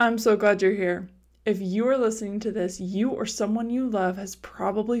I'm so glad you're here. If you are listening to this, you or someone you love has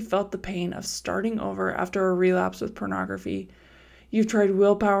probably felt the pain of starting over after a relapse with pornography. You've tried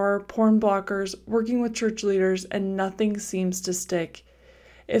willpower, porn blockers, working with church leaders, and nothing seems to stick.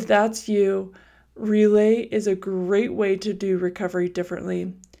 If that's you, Relay is a great way to do recovery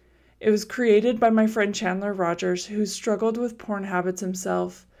differently. It was created by my friend Chandler Rogers, who struggled with porn habits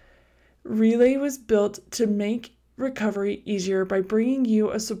himself. Relay was built to make recovery easier by bringing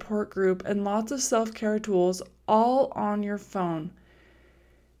you a support group and lots of self-care tools all on your phone.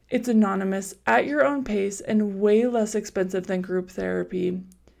 It's anonymous, at your own pace, and way less expensive than group therapy.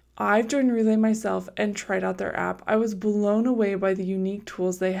 I've joined Relay myself and tried out their app. I was blown away by the unique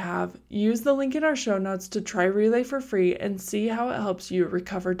tools they have. Use the link in our show notes to try Relay for free and see how it helps you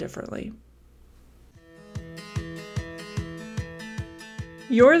recover differently.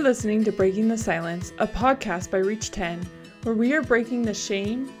 You're listening to Breaking the Silence, a podcast by Reach 10, where we are breaking the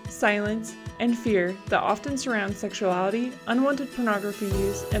shame, silence, and fear that often surrounds sexuality, unwanted pornography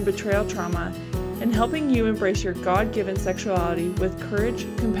use, and betrayal trauma, and helping you embrace your God-given sexuality with courage,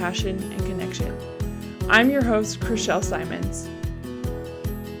 compassion, and connection. I'm your host, Chriselle Simons.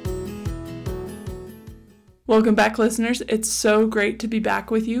 Welcome back, listeners. It's so great to be back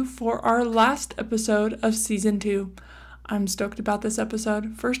with you for our last episode of Season 2. I'm stoked about this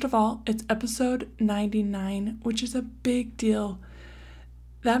episode. First of all, it's episode 99, which is a big deal.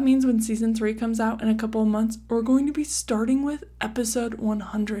 That means when season 3 comes out in a couple of months, we're going to be starting with episode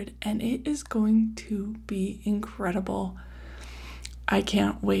 100, and it is going to be incredible. I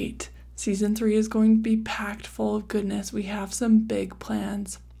can't wait. Season 3 is going to be packed full of goodness. We have some big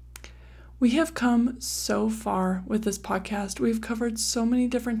plans. We have come so far with this podcast. We've covered so many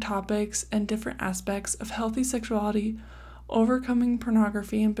different topics and different aspects of healthy sexuality, overcoming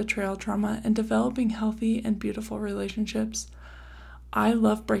pornography and betrayal trauma, and developing healthy and beautiful relationships. I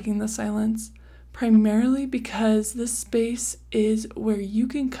love Breaking the Silence, primarily because this space is where you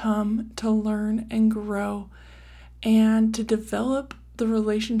can come to learn and grow and to develop the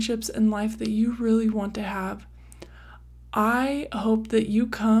relationships in life that you really want to have. I hope that you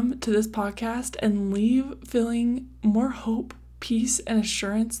come to this podcast and leave feeling more hope, peace, and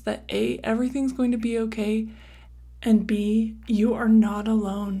assurance that A, everything's going to be okay, and B, you are not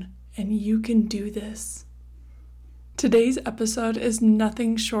alone and you can do this. Today's episode is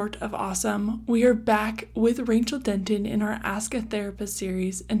nothing short of awesome. We are back with Rachel Denton in our Ask a Therapist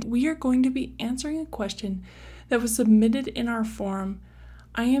series, and we are going to be answering a question that was submitted in our forum.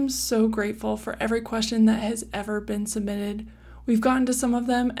 I am so grateful for every question that has ever been submitted. We've gotten to some of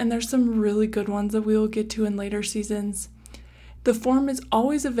them, and there's some really good ones that we will get to in later seasons. The forum is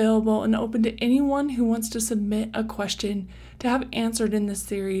always available and open to anyone who wants to submit a question to have answered in this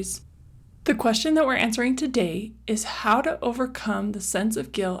series. The question that we're answering today is how to overcome the sense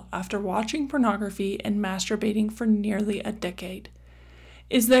of guilt after watching pornography and masturbating for nearly a decade.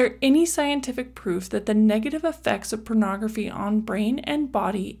 Is there any scientific proof that the negative effects of pornography on brain and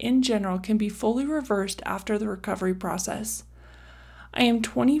body in general can be fully reversed after the recovery process? I am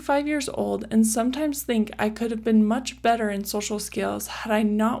 25 years old and sometimes think I could have been much better in social skills had I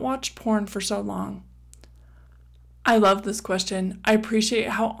not watched porn for so long. I love this question. I appreciate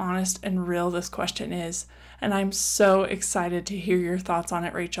how honest and real this question is, and I'm so excited to hear your thoughts on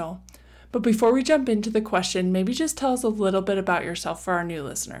it, Rachel. But before we jump into the question, maybe just tell us a little bit about yourself for our new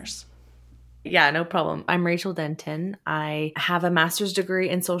listeners. Yeah, no problem. I'm Rachel Denton. I have a master's degree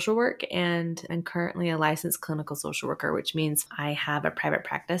in social work and I'm currently a licensed clinical social worker, which means I have a private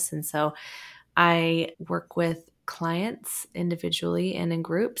practice. And so I work with clients individually and in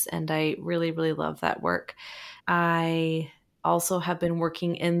groups, and I really, really love that work. I also have been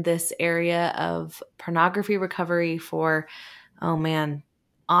working in this area of pornography recovery for,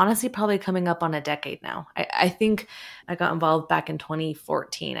 honestly, probably coming up on a decade now. I think I got involved back in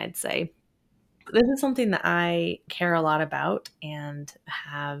 2014, I'd say. This is something that I care a lot about and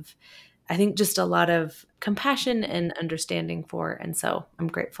have, I think, just a lot of compassion and understanding for. And so I'm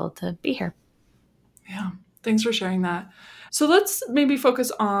grateful to be here. Yeah, thanks for sharing that. So let's maybe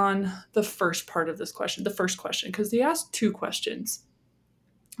focus on the first part of this question, the first question, because they asked two questions.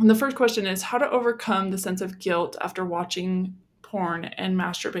 And the first question is how to overcome the sense of guilt after watching porn and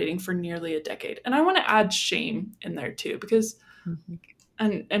masturbating for nearly a decade. And I want to add shame in there too, because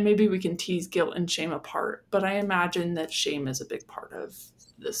and maybe we can tease guilt and shame apart, but I imagine that shame is a big part of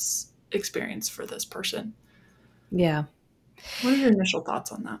this experience for this person. Yeah. What are your initial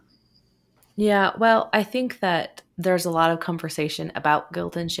thoughts on that? Yeah, well, I think that there's a lot of conversation about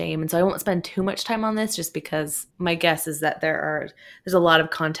guilt and shame. And so I won't spend too much time on this just because my guess is that there's a lot of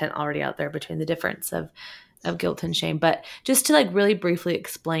content already out there between the difference of of guilt and shame. But just to like really briefly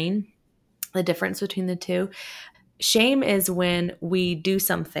explain the difference between the two. Shame is when we do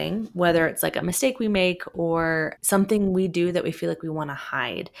something, whether it's like a mistake we make or something we do that we feel like we want to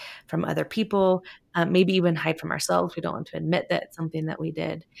hide from other people, maybe even hide from ourselves. We don't want to admit that it's something that we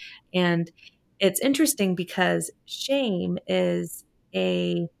did. And it's interesting because shame is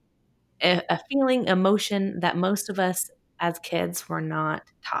a feeling, emotion that most of us as kids were not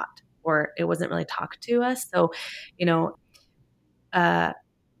taught, or it wasn't really talked to us. So, you know, uh,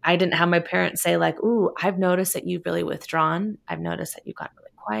 I didn't have my parents say like, "Ooh, I've noticed that you've really withdrawn. I've noticed that you've gotten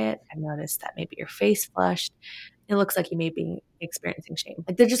really quiet. I've noticed that maybe your face flushed. It looks like you may be experiencing shame."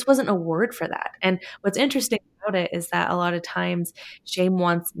 Like there just wasn't a word for that. And what's interesting about it is that a lot of times shame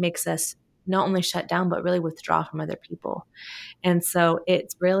wants makes us not only shut down but really withdraw from other people. And so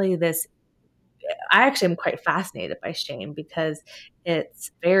it's really this I actually am quite fascinated by shame because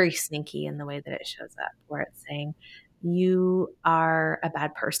it's very sneaky in the way that it shows up, where it's saying, you are a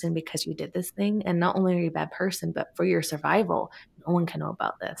bad person because you did this thing. And not only are you a bad person, but for your survival, no one can know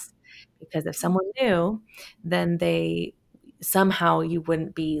about this. Because if someone knew, then they somehow you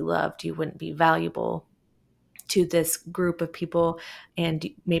wouldn't be loved, you wouldn't be valuable to this group of people, and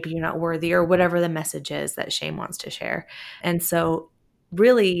maybe you're not worthy or whatever the message is that shame wants to share. And so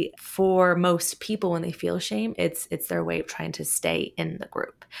really for most people when they feel shame, it's their way of trying to stay in the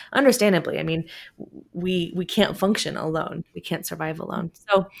group. Understandably, I mean, we can't function alone. We can't survive alone.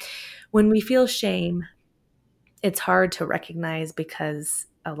 So when we feel shame, it's hard to recognize because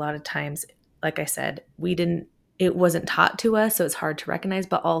a lot of times, like I said, it wasn't taught to us, so it's hard to recognize,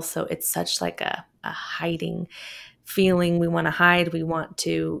 but also it's such like a hiding feeling. We want to hide,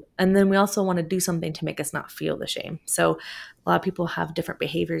 and then we also want to do something to make us not feel the shame. So a lot of people have different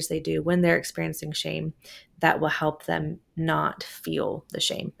behaviors they do when they're experiencing shame that will help them not feel the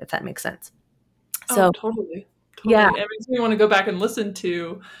shame, if that makes sense. Oh, So totally. yeah, Totally. It makes me want to go back and listen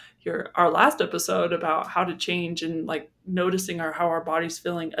to our last episode about how to change and like noticing how our body's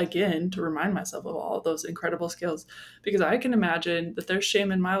feeling again to remind myself of all those incredible skills, because I can imagine that there's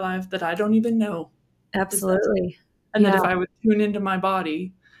shame in my life that I don't even know is there. absolutely. And that Yeah, if I would tune into my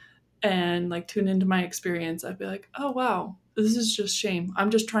body and like tune into my experience, I'd be like, oh wow, this is just shame.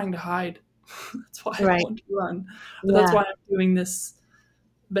 I'm just trying to hide. That's why I right. want to run. Or that's Yeah. why I'm doing this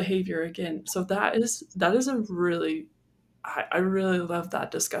behavior again. So that is a really I really love that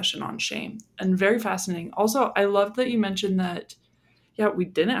discussion on shame and very fascinating. Also, I love that you mentioned that, yeah, we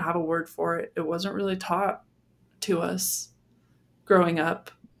didn't have a word for it. It wasn't really taught to us growing up.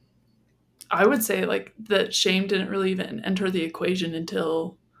 I would say like that shame didn't really even enter the equation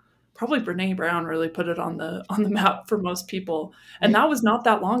until probably Brene Brown really put it on the map for most people. And that was not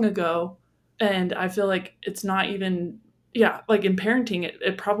that long ago. And I feel like it's not even, yeah, like in parenting,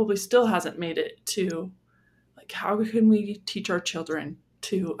 it probably still hasn't made it to like how can we teach our children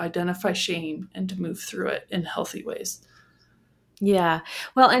to identify shame and to move through it in healthy ways. Yeah.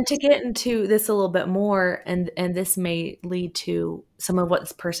 Well, and to get into this a little bit more, and this may lead to some of what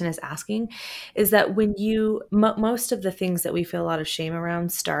this person is asking, is that when most of the things that we feel a lot of shame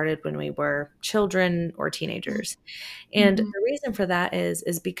around started when we were children or teenagers. And Mm-hmm. the reason for that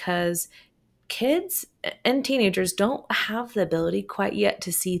is because kids and teenagers don't have the ability quite yet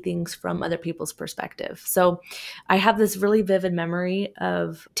to see things from other people's perspective. So I have this really vivid memory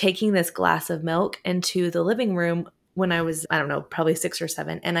of taking this glass of milk into the living room when I was, I don't know, probably 6 or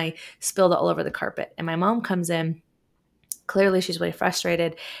 7, and I spilled it all over the carpet. And my mom comes in. Clearly, she's really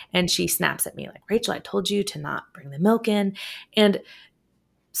frustrated, and she snaps at me like, "Rachel, I told you to not bring the milk in." And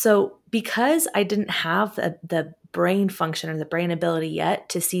so, because I didn't have the brain function or the brain ability yet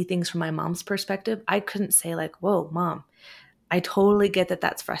to see things from my mom's perspective, I couldn't say, like, "Whoa, mom, I totally get that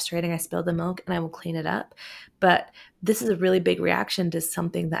that's frustrating. I spilled the milk and I will clean it up. But this is a really big reaction to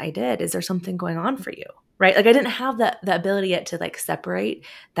something that I did. Is there something going on for you?" Right? Like I didn't have that ability yet to like separate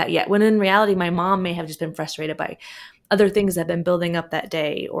that yet. When in reality, my mom may have just been frustrated by other things that had been building up that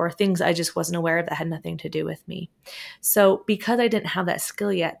day or things I just wasn't aware of that had nothing to do with me. So because I didn't have that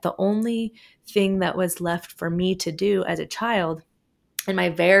skill yet, the only thing that was left for me to do as a child in my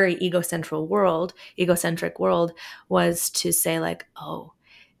very egocentric world was to say like, "Oh,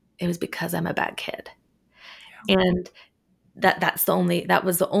 it was because I'm a bad kid." And that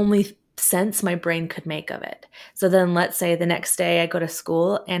was the only sense my brain could make of it. So then let's say the next day I go to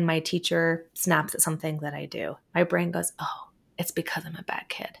school and my teacher snaps at something that I do. My brain goes, "Oh, it's because I'm a bad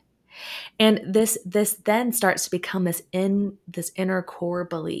kid." And this then starts to become this inner core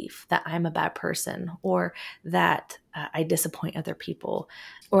belief that I'm a bad person, or that I disappoint other people,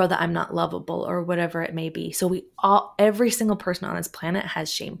 or that I'm not lovable, or whatever it may be. So every single person on this planet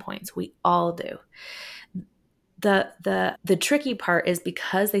has shame points. We all do. the tricky part is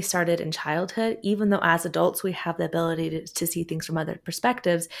because they started in childhood, even though as adults we have the ability to see things from other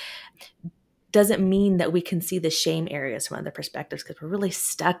perspectives, doesn't mean that we can see the shame areas from other perspectives, because we're really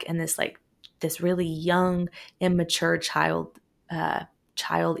stuck in this really young, immature child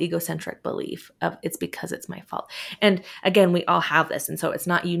egocentric belief of it's because it's my fault. And again, we all have this, and so it's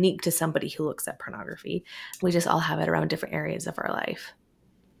not unique to somebody who looks at pornography. We just all have it around different areas of our life.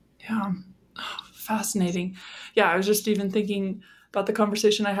 Yeah. Oh, fascinating. Yeah, I was just even thinking about the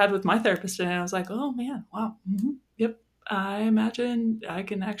conversation I had with my therapist today, and I was like, oh man, wow. Yep. I imagine I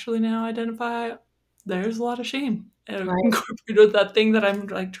can actually now identify there's a lot of shame Right. incorporated with that thing that I'm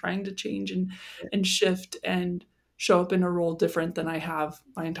like trying to change and shift and show up in a role different than I have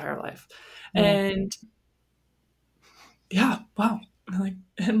my entire life. Yeah. And yeah, wow. Like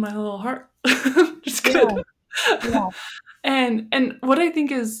in my little heart. Just Yeah. good. Yeah. And what I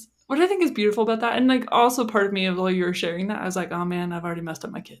think is beautiful about that, and like also part of me of while you were sharing that, I was like, oh man, I've already messed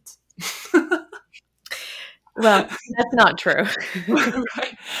up my kids. Well, that's not true.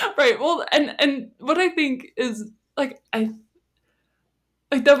 Right. Right. Well, and what I think is like I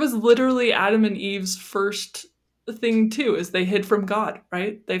like that was literally Adam and Eve's first thing too, is they hid from God,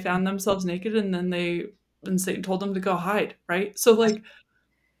 right? They found themselves naked and then Satan told them to go hide, right? So like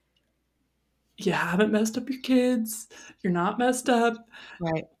you haven't messed up your kids, you're not messed up.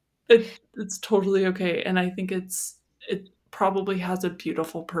 Right. It's totally okay. And I think it probably has a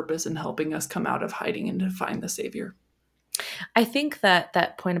beautiful purpose in helping us come out of hiding and to find the savior. I think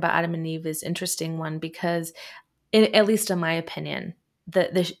that point about Adam and Eve is interesting one, because at least in my opinion,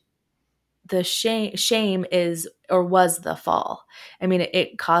 the shame is or was the fall. I mean,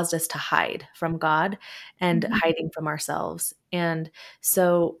 it caused us to hide from God and Mhm. hiding from ourselves. And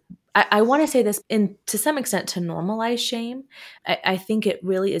so I want to say this in to some extent to normalize shame. I think it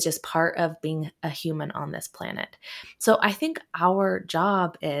really is just part of being a human on this planet. So I think our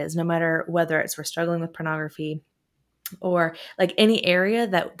job is, no matter whether it's we're struggling with pornography or like any area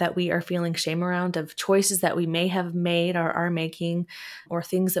that we are feeling shame around, of choices that we may have made or are making, or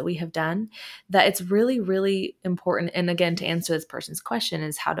things that we have done, that it's really, really important. And again, to answer this person's question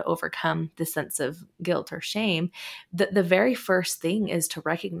is how to overcome the sense of guilt or shame. The very first thing is to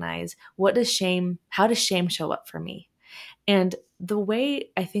recognize, how does shame show up for me? And the way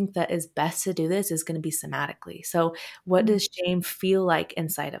I think that is best to do this is going to be somatically. So what does shame feel like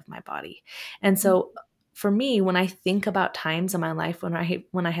inside of my body? And so for me, when I think about times in my life when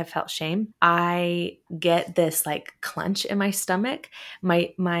I have felt shame, I get this like clench in my stomach.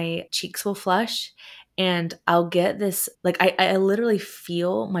 My cheeks will flush, and I'll get this like I literally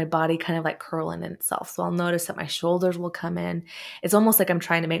feel my body kind of like curling in itself. So I'll notice that my shoulders will come in. It's almost like I'm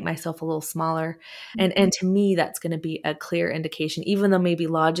trying to make myself a little smaller. And to me, that's going to be a clear indication, even though maybe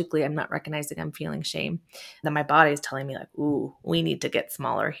logically I'm not recognizing I'm feeling shame, that my body is telling me like, ooh, we need to get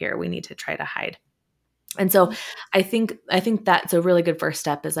smaller here. We need to try to hide. And so I think that's a really good first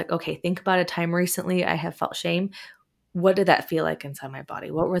step, is like, okay, think about a time recently I have felt shame. What did that feel like inside my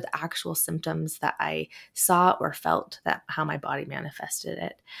body? What were the actual symptoms that I saw or felt, that how my body manifested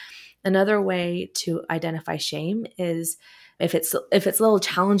it? Another way to identify shame is if it's a little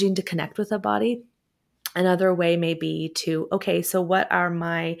challenging to connect with a body. Another way may be to, okay, so what are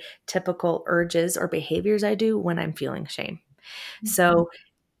my typical urges or behaviors I do when I'm feeling shame? So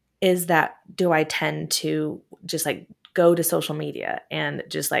do I tend to just like go to social media and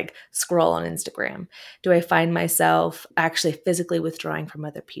just like scroll on Instagram? Do I find myself actually physically withdrawing from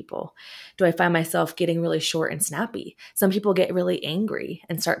other people? Do I find myself getting really short and snappy? Some people get really angry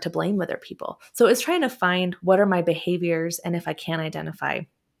and start to blame other people. So it's trying to find what are my behaviors, and if I can identify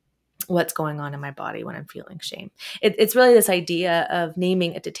what's going on in my body when I'm feeling shame. It's really this idea of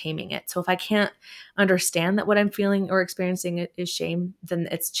naming it to taming it. So if I can't understand that what I'm feeling or experiencing is shame, then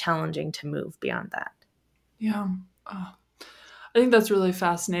it's challenging to move beyond that. Yeah. Oh, I think that's really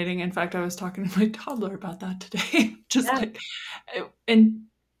fascinating. In fact, I was talking to my toddler about that today. Just Yeah. like, and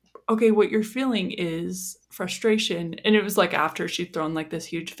okay, what you're feeling is frustration. And it was like after she'd thrown like this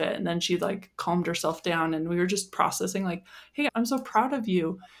huge fit, and then she like calmed herself down, and we were just processing like, hey, I'm so proud of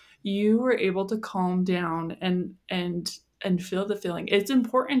you. You were able to calm down and feel the feeling. It's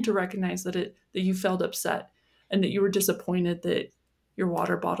important to recognize that you felt upset and that you were disappointed that your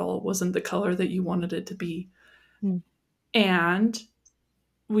water bottle wasn't the color that you wanted it to be. Mm. And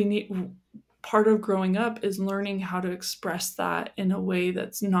we need part of growing up is learning how to express that in a way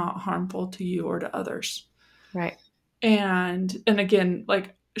that's not harmful to you or to others. Right. And again,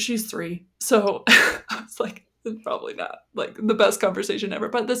 like she's 3, so I was like, it's probably not like the best conversation ever,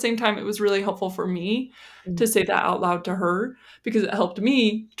 but at the same time it was really helpful for me Mm. to say that out loud to her, because it helped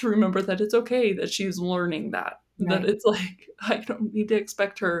me to remember that it's okay that she's learning that that Right. it's like, I don't need to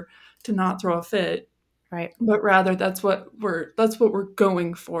expect her to not throw a fit, Right. but rather that's what we're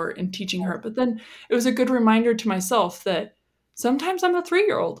going for in teaching her. But then it was a good reminder to myself that sometimes I'm a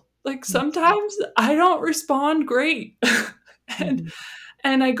 3-year-old. Like sometimes I don't respond great. and Mm-hmm.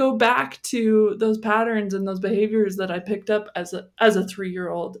 and I go back to those patterns and those behaviors that I picked up as a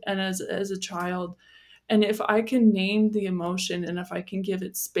 3-year-old and as a child. And if I can name the emotion and if I can give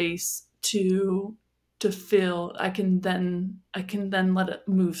it space to feel, I can then let it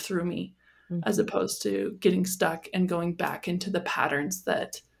move through me, as Mm-hmm. opposed to getting stuck and going back into the patterns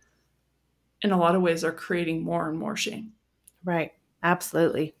that in a lot of ways are creating more and more shame. Right.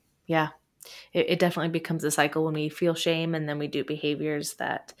 Absolutely. Yeah. It definitely becomes a cycle when we feel shame and then we do behaviors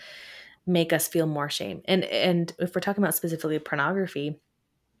that make us feel more shame. And if we're talking about specifically pornography,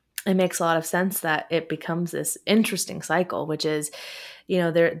 it makes a lot of sense that it becomes this interesting cycle, which is,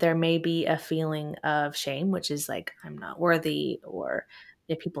 there may be a feeling of shame, which is like, I'm not worthy, or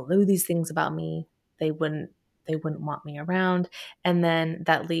if people knew these things about me, they wouldn't they wouldn't want me around. And then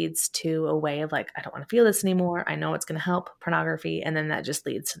that leads to a way of like, I don't want to feel this anymore. I know it's going to help, pornography. And then that just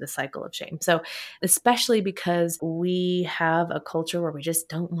leads to the cycle of shame. So, especially because we have a culture where we just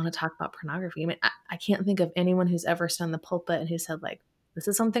don't want to talk about pornography. I mean, I can't think of anyone who's ever stood on the pulpit and who said, like, this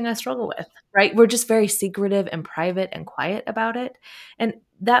is something I struggle with, right? We're just very secretive and private and quiet about it. And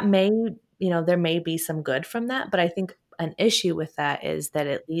that there may be some good from that, but I think an issue with that is that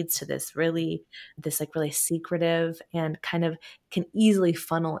it leads to this like really secretive and kind of can easily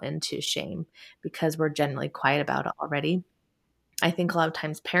funnel into shame because we're generally quiet about it already. I think a lot of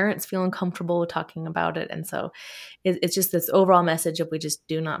times parents feel uncomfortable with talking about it. And so it's just this overall message of we just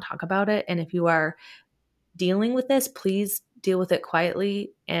do not talk about it. And if you are dealing with this, please deal with it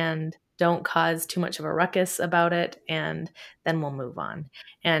quietly and don't cause too much of a ruckus about it. And then we'll move on.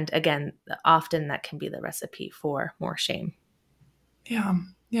 And again, often that can be the recipe for more shame. Yeah.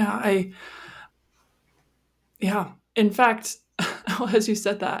 Yeah. Yeah. In fact, as you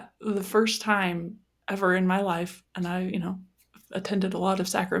said that, the first time ever in my life, and I attended a lot of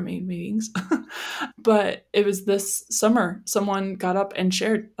sacrament meetings, but it was this summer, someone got up and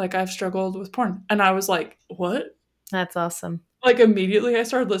shared, like, I've struggled with porn. And I was like, what? That's awesome. Like, immediately I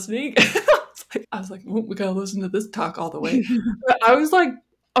started listening. I was like, "Oh, we gotta listen to this talk all the way." But I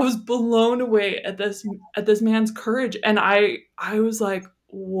was blown away at this man's courage, and I was like,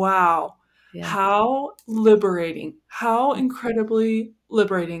 "Wow, Yeah. how liberating, how incredibly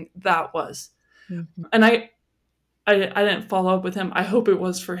liberating that was." Mhm. And I didn't follow up with him. I hope it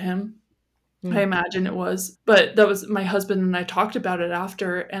was for him. I Mm. imagine it was, but that was my husband and I talked about it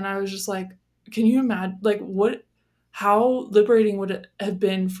after, and I was just like, can you imagine, like, how liberating would it have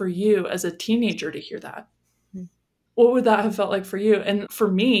been for you as a teenager to hear that? Mm. What would that have felt like for you? And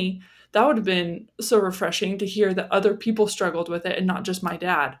for me, that would have been so refreshing to hear that other people struggled with it and not just my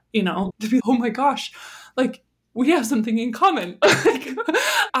dad, to be, oh my gosh, like, we have something in common. Like,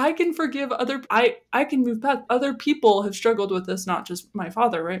 I can forgive I can move past other people have struggled with this, not just my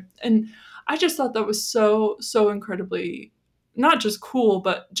father, right? And I just thought that was so, so incredibly not just cool,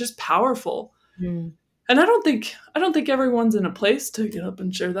 but just powerful. Mm. And I don't think everyone's in a place to get up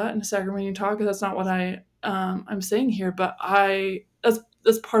and share that in a sacrament talk. That's not what I'm saying here. But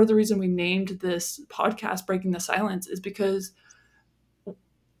that's part of the reason we named this podcast "Breaking the Silence" is because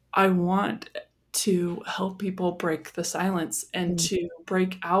I want to help people break the silence and Mm. to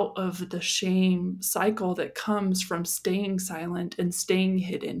break out of the shame cycle that comes from staying silent and staying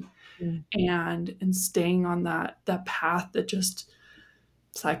hidden Mm. and staying on that path that just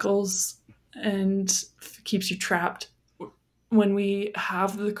cycles and keeps you trapped. When we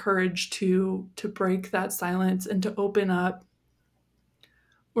have the courage to break that silence and to open up,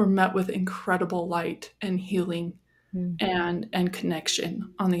 we're met with incredible light and healing Mm. and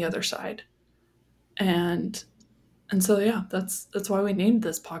connection on the other side. And so, yeah, that's why we named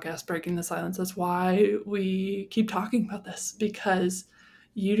this podcast "Breaking the Silence." That's why we keep talking about this, because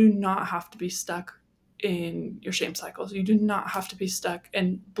you do not have to be stuck in your shame cycles. You do not have to be stuck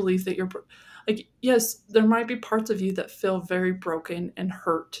and believe that like, yes, there might be parts of you that feel very broken and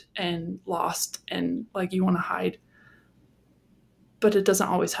hurt and lost and like you want to hide, but it doesn't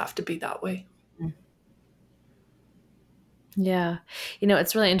always have to be that way. Mm. Yeah.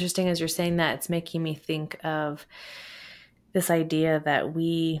 It's really interesting as you're saying that. It's making me think of this idea that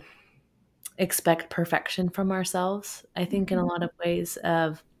we expect perfection from ourselves. I think in a lot of ways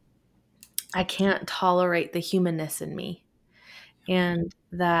of I can't tolerate the humanness in me and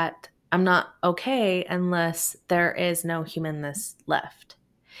that I'm not okay unless there is no humanness left.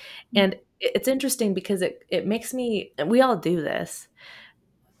 And it's interesting because it makes me, we all do this,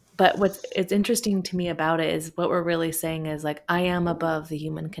 But it's interesting to me about it is what we're really saying is like, I am above the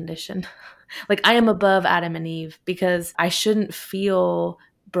human condition. Like I am above Adam and Eve because I shouldn't feel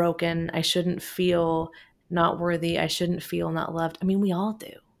broken. I shouldn't feel not worthy. I shouldn't feel not loved. I mean, we all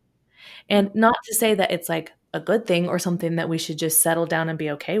do. And not to say that it's like a good thing or something that we should just settle down and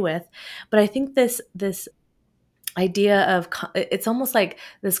be okay with, but I think this idea of it's almost like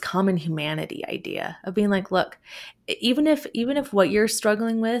this common humanity idea of being like, look, even if what you're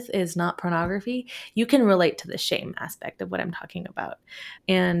struggling with is not pornography, you can relate to the shame aspect of what I'm talking about.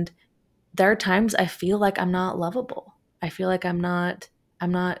 And there are times I feel like I'm not lovable. I feel like I'm not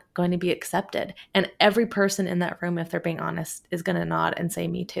going to be accepted. And every person in that room, if they're being honest, is going to nod and say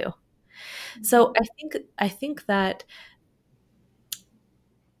me too. So I think that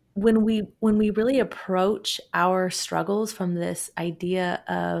when we really approach our struggles from this idea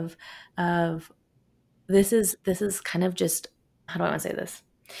of this is kind of just, how do I want to say this?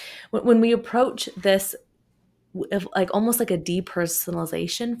 When we approach this like almost like a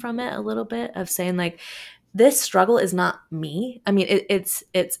depersonalization from it a little bit of saying like this struggle is not me. I mean, it's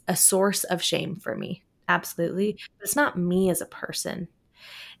a source of shame for me, absolutely, but it's not me as a person.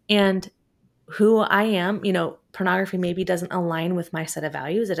 And who I am, pornography maybe doesn't align with my set of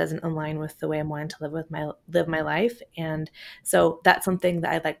values. It doesn't align with the way I'm wanting to live my life. And so that's something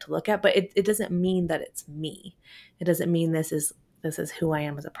that I'd like to look at, but it doesn't mean that it's me. It doesn't mean this is who I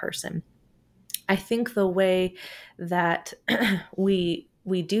am as a person. I think the way that we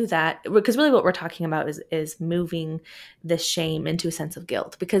do that, because really what we're talking about is moving the shame into a sense of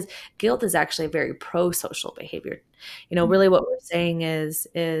guilt, because guilt is actually a very pro-social behavior. Really what we're saying is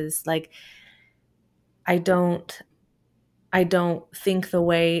like, I don't think the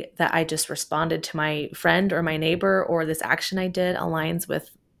way that I just responded to my friend or my neighbor or this action I did aligns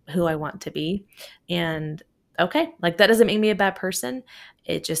with who I want to be. And okay, like that doesn't make me a bad person.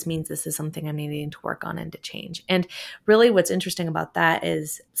 It just means this is something I'm needing to work on and to change. And really what's interesting about that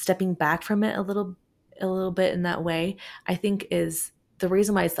is stepping back from it a little bit in that way, I think is the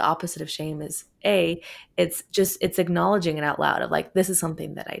reason why it's the opposite of shame is it's acknowledging it out loud of like, this is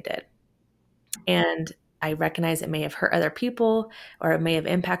something that I did. And I recognize it may have hurt other people or it may have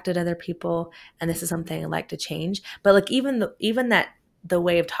impacted other people. And this is something I'd like to change. But like even that the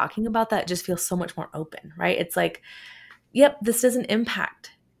way of talking about that just feels so much more open, right? It's like, yep, this doesn't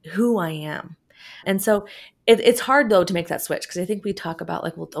impact who I am. And so it's hard though to make that switch because I think we talk about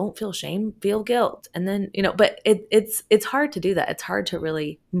like, well, don't feel shame, feel guilt. And then, but it's hard to do that. It's hard to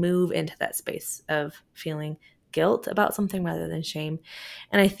really move into that space of feeling guilt about something rather than shame.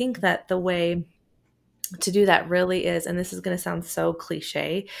 And I think that the way to do that really is, and this is going to sound so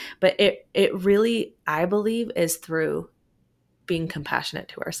cliche, but it really, I believe, is through being compassionate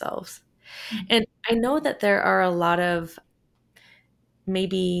to ourselves. And I know that there are a lot of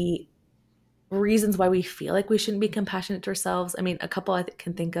maybe reasons why we feel like we shouldn't be compassionate to ourselves. I mean, a couple I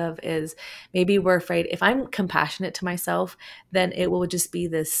can think of is maybe we're afraid if I'm compassionate to myself, then it will just be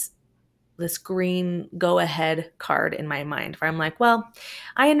this green go ahead card in my mind where I'm like, well,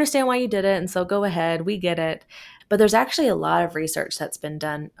 I understand why you did it. And so go ahead, we get it. But there's actually a lot of research that's been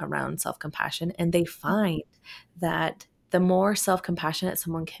done around self-compassion. And they find that the more self-compassionate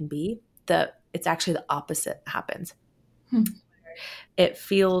someone can be, it's actually the opposite happens. It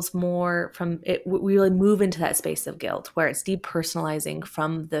feels more from it. We really move into that space of guilt where it's depersonalizing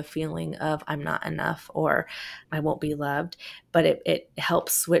from the feeling of I'm not enough or I won't be loved. But it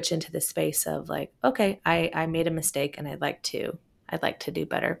helps switch into the space of like, okay, I made a mistake and I'd like to do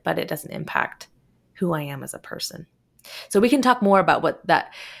better, but it doesn't impact who I am as a person. So we can talk more about what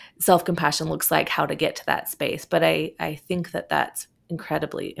that self-compassion looks like, how to get to that space. But I think that that's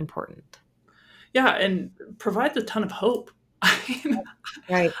incredibly important. Yeah, and provides a ton of hope.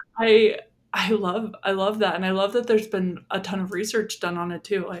 Right. I love that, and I love that there's been a ton of research done on it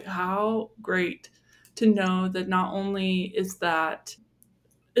too. Like how great to know that not only is that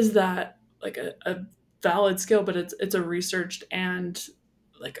like a valid skill, but it's a researched and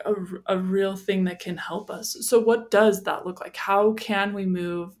like a real thing that can help us. So what does that look like? How can we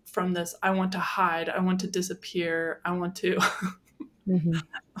move from this? I want to hide. I want to disappear. I want to Mm-hmm.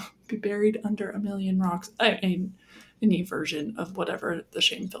 be buried under a million rocks. I mean, any version of whatever the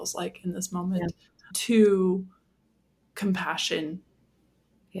shame feels like in this moment, to compassion.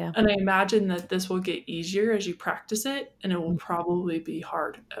 Yeah. And I imagine that this will get easier as you practice it, and it will probably be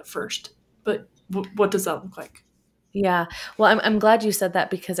hard at first. But what does that look like? Yeah. Well, I'm glad you said that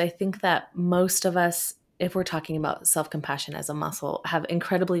because I think that most of us, if we're talking about self-compassion as a muscle, have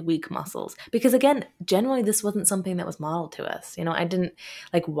incredibly weak muscles. Because again, generally this wasn't something that was modeled to us. I didn't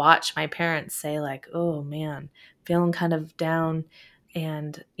like watch my parents say like, oh man, feeling kind of down.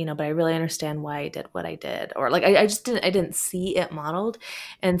 and but I really understand why I did what I did, or like I didn't see it modeled.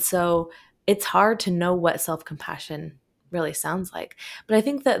 And so it's hard to know what self-compassion really sounds like. But I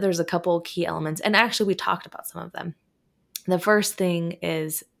think that there's a couple key elements, and actually we talked about some of them. The first thing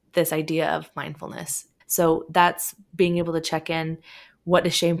is this idea of mindfulness. So that's being able to check in. What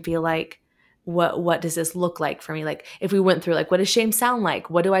does shame feel like? What does this look like for me? Like if we went through, like, what does shame sound like?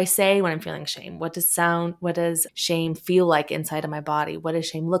 What do I say when I'm feeling shame? What does shame feel like inside of my body? What does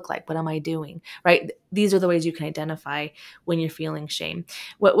shame look like? What am I doing? Right? These are the ways you can identify when you're feeling shame.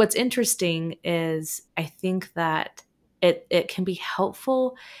 What's interesting is I think that it can be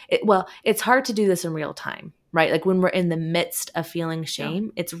helpful. It's hard to do this in real time, right? Like when we're in the midst of feeling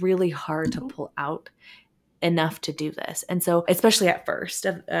shame, it's really hard to pull out enough to do this. And so, especially at first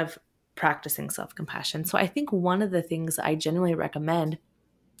of practicing self-compassion. So I think one of the things I generally recommend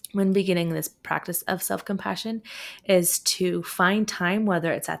when beginning this practice of self-compassion is to find time,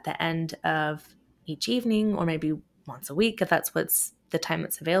 whether it's at the end of each evening or maybe once a week, if that's what's the time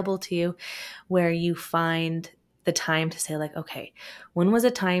that's available to you, where you find the time to say, like, okay, when was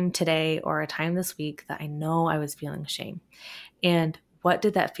a time today or a time this week that I know I was feeling shame? And what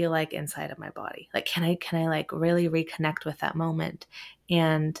did that feel like inside of my body? Like, can I like really reconnect with that moment?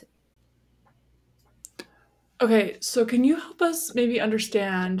 And Okay, so can you help us maybe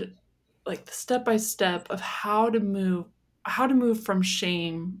understand like the step by step of how to move from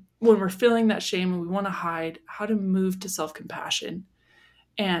shame when we're feeling that shame and we want to hide, how to move to self-compassion?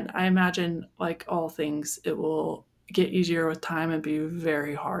 And I imagine like all things, it will get easier with time and be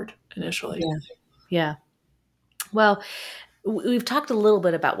very hard initially. yeah, yeah. Well, we've talked a little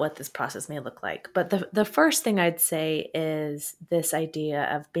bit about what this process may look like, but the first thing I'd say is this idea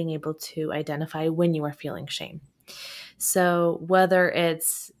of being able to identify when you are feeling shame. So whether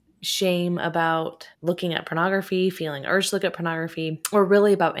it's shame about looking at pornography, feeling urged to look at pornography, or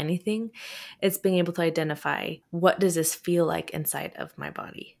really about anything, it's being able to identify, what does this feel like inside of my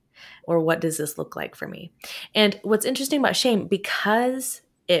body? Or what does this look like for me? And what's interesting about shame, because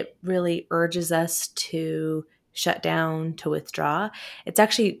it really urges us to shut down, to withdraw, it's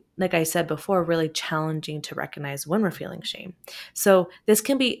actually, like I said before, really challenging to recognize when we're feeling shame. So this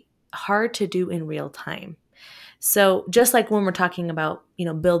can be hard to do in real time. So just like when we're talking about,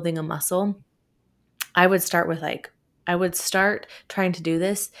 building a muscle, I would start trying to do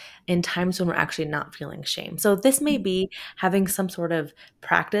this in times when we're actually not feeling shame. So this may be having some sort of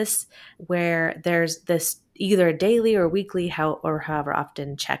practice where there's this either a daily or weekly or however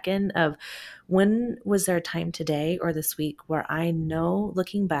often check-in of, when was there a time today or this week where I know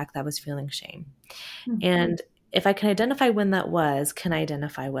looking back that I was feeling shame? Mhm. And if I can identify when that was, can I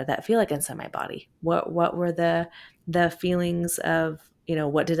identify what that feel like inside my body? What were the feelings of,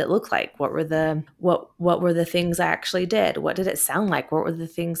 what did it look like? What were the things I actually did? What did it sound like? What were the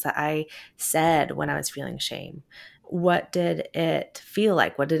things that I said when I was feeling shame? What did it feel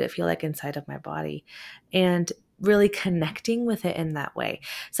like? What did it feel like inside of my body? And really connecting with it in that way.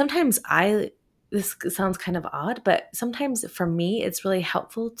 Sometimes this sounds kind of odd, but sometimes for me, it's really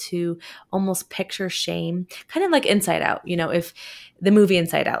helpful to almost picture shame kind of like Inside Out, if the movie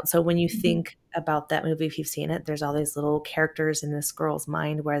Inside Out. So when you think about that movie, if you've seen it, there's all these little characters in this girl's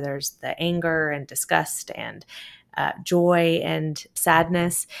mind where there's the anger and disgust and joy and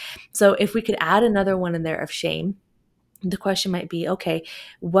sadness. So if we could add another one in there of shame, the question might be, okay,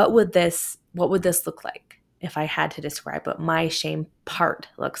 what would this look like if I had to describe what my shame part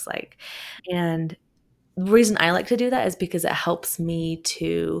looks like? And the reason I like to do that is because it helps me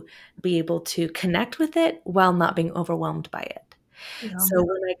to be able to connect with it while not being overwhelmed by it. Yeah. So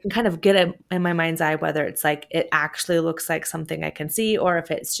when I can kind of get it in my mind's eye, whether it's like it actually looks like something I can see, or if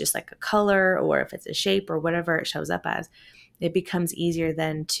it's just like a color, or if it's a shape, or whatever it shows up as, it becomes easier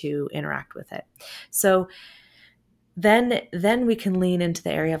then to interact with it. So then we can lean into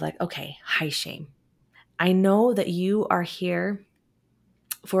the area of like, okay, hi shame. I know that you are here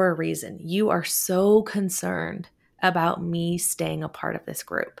for a reason. You are so concerned about me staying a part of this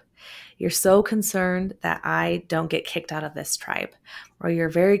group. You're so concerned that I don't get kicked out of this tribe, or you're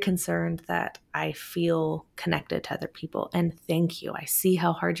very concerned that I feel connected to other people. And thank you. I see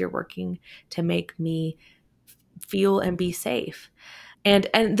how hard you're working to make me feel and be safe. And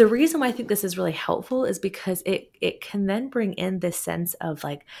the reason why I think this is really helpful is because it can then bring in this sense of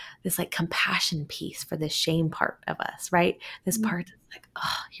like this like compassion piece for the shame part of us, right? This part that's like,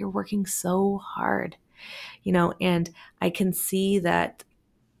 oh, you're working so hard, and I can see that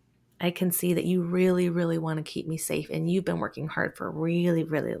you really, really want to keep me safe, and you've been working hard for a really,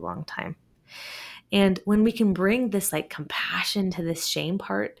 really long time. And when we can bring this like compassion to this shame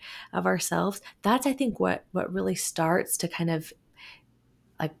part of ourselves, that's I think what really starts to kind of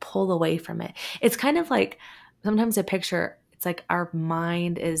like pull away from it. It's kind of like sometimes I picture it's like our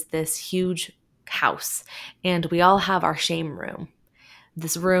mind is this huge house and we all have our shame room,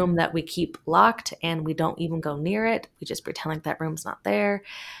 this room that we keep locked and we don't even go near it. We just pretend like that room's not there.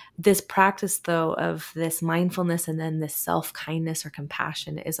 This practice, though, of this mindfulness and then this self kindness or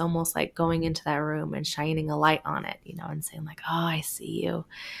compassion is almost like going into that room and shining a light on it, and saying, like, oh, I see you.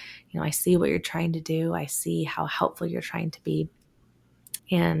 I see what you're trying to do. I see how helpful you're trying to be.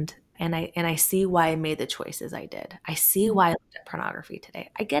 And I see why I made the choices I did. I see why I looked at pornography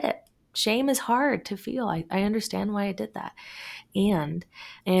today. I get it. Shame is hard to feel. I understand why I did that. And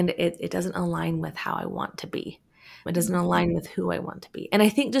it doesn't align with how I want to be. It doesn't align with who I want to be. And I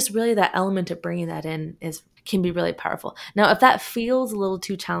think just really that element of bringing that in can be really powerful. Now, if that feels a little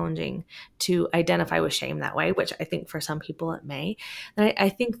too challenging to identify with shame that way, which I think for some people it may, then I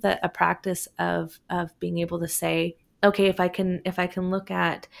think that a practice of being able to say, okay, if I can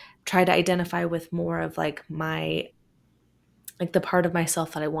try to identify with more of like the part of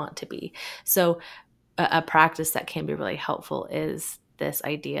myself that I want to be. So a practice that can be really helpful is this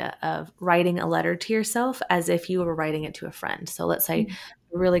idea of writing a letter to yourself as if you were writing it to a friend. So let's say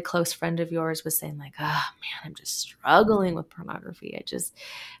a really close friend of yours was saying like, oh man, I'm just struggling with pornography. I just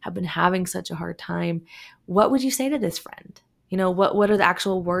have been having such a hard time. What would you say to this friend? What are the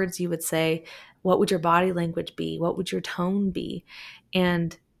actual words you would say? What would your body language be? What would your tone be?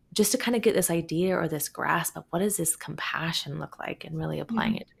 And just to kind of get this idea or this grasp of what does this compassion look like and really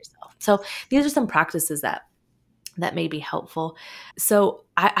applying it to yourself. So these are some practices that may be helpful. So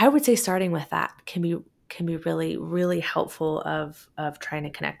I would say starting with that can be really, really helpful of trying to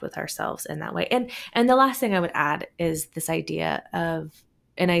connect with ourselves in that way. And the last thing I would add is this idea of,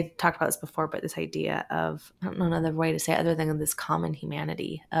 and I talked about this before, but this idea of, I don't know another way to say it other than this common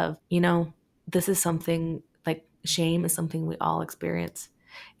humanity of, this is something like shame is something we all experience.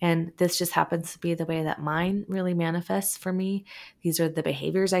 And this just happens to be the way that mine really manifests for me. These are the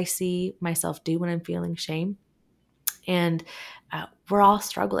behaviors I see myself do when I'm feeling shame. And we're all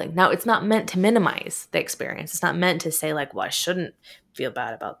struggling. Now, it's not meant to minimize the experience. It's not meant to say like, well, I shouldn't feel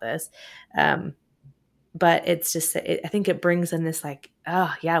bad about this. But it's just, I think it brings in this like,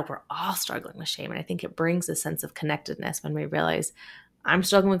 oh yeah, we're all struggling with shame. And I think it brings a sense of connectedness when we realize I'm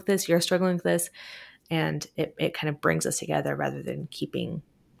struggling with this, you're struggling with this. And it kind of brings us together rather than keeping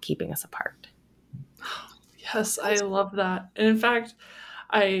us apart. Yes, I love that. And in fact,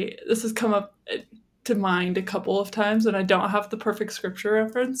 this has come up to mind a couple of times, and I don't have the perfect scripture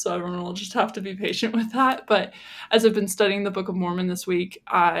reference, so everyone will just have to be patient with that. But as I've been studying the Book of Mormon this week,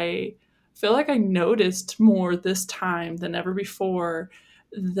 I feel like I noticed more this time than ever before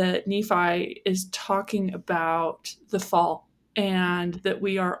that Nephi is talking about the fall and that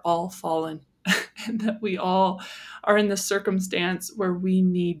we are all fallen and that we all are in this circumstance where we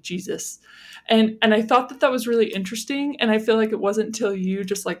need Jesus. And I thought that was really interesting. And I feel like it wasn't until you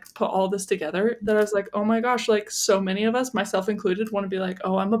just like put all this together that I was like, oh my gosh, like so many of us, myself included, want to be like,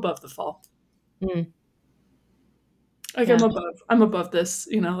 oh, I'm above the fall. Like yeah. I'm above this,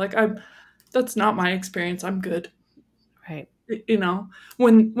 like that's not my experience. I'm good. Right.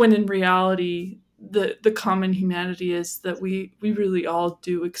 When in reality, the common humanity is that we really all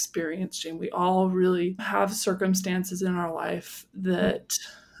do experience shame. We all really have circumstances in our life that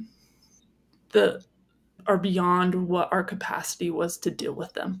are beyond what our capacity was to deal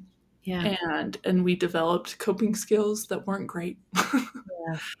with them. Yeah. And we developed coping skills that weren't great.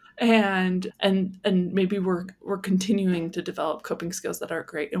 Yeah. And maybe we're continuing to develop coping skills that are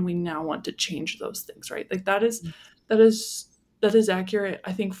great, and we now want to change those things, right? Like that is accurate,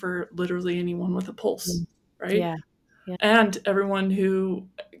 I think, for literally anyone with a pulse, right? Yeah. And everyone who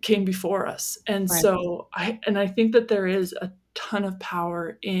came before us. And right. So I think that there is a ton of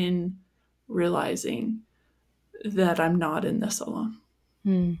power in realizing that I'm not in this alone.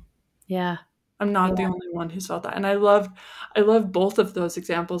 Yeah. I'm not the only one who's felt that. And I love both of those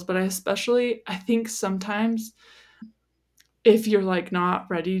examples, but I think sometimes if you're like not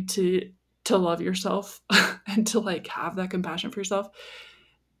ready to love yourself and to like have that compassion for yourself,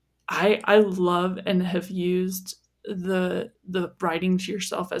 I love and have used the writing to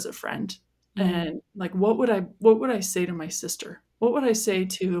yourself as a friend. And like what would I say to my sister? What would I say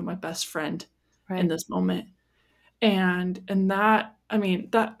to my best friend in this moment? And that, I mean,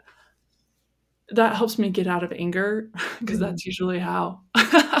 that helps me get out of anger because that's usually how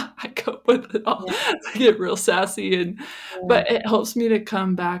I cope with it all. Yeah. I get real sassy but it helps me to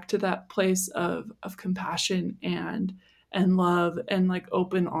come back to that place of compassion and love and like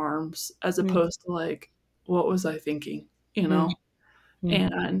open arms as opposed to like, what was I thinking, and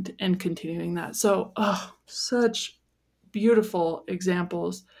continuing that. So, such beautiful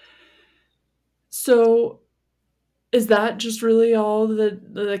examples. So is that just really all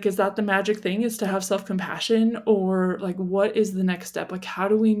like, is that the magic thing, is to have self-compassion? Or like, what is the next step? Like, how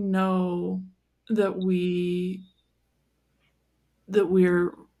do we know that we're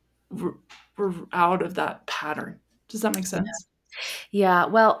we're out of that pattern? Does that make Yeah. sense? Yeah.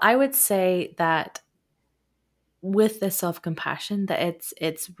 Well, I would say that with the self-compassion, that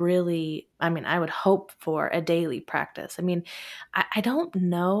it's really, I mean, I would hope for a daily practice. I mean, I don't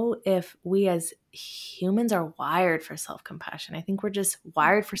know if we as humans are wired for self-compassion. I think we're just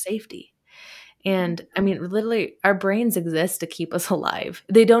wired for safety. And I mean, literally, our brains exist to keep us alive.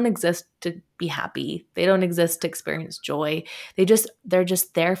 They don't exist to be happy. They don't exist to experience joy. They're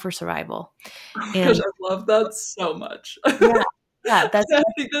just there for survival. Oh my gosh, And I love that so much. yeah, yeah, I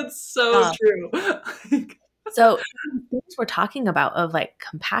think that's so uh, true. so things we're talking about of like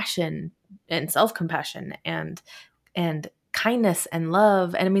compassion and self-compassion and kindness and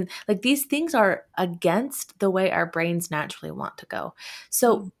love. And I mean, like these things are against the way our brains naturally want to go.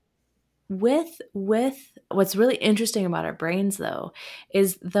 So with what's really interesting about our brains though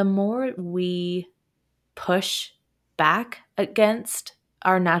is the more we push back against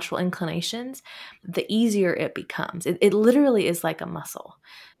our natural inclinations, the easier it becomes. It literally is like a muscle.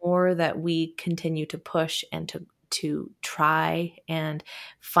 The more that we continue to push and to try and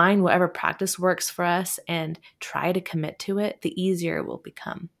find whatever practice works for us and try to commit to it, the easier it will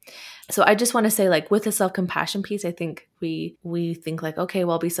become. So I just want to say, like, with the self-compassion piece, I think we think like, okay,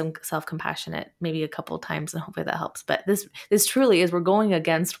 well, I'll be some self-compassionate maybe a couple of times and hopefully that helps. But this truly is, we're going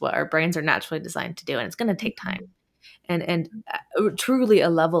against what our brains are naturally designed to do, and it's going to take time and truly a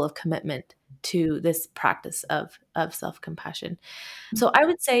level of commitment to this practice of self-compassion. So I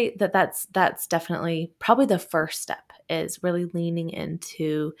would say that that's definitely probably the first step, is really leaning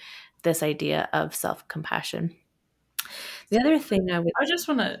into this idea of self-compassion. The other thing I would I just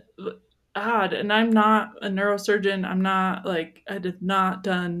want to add, and I'm not a neurosurgeon. I'm not like, I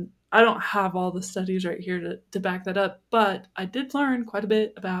don't have all the studies right here to back that up, but I did learn quite a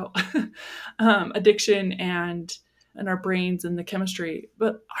bit about addiction and our brains and the chemistry.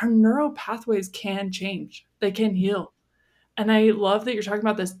 But our neural pathways can change, they can heal. And I love that you're talking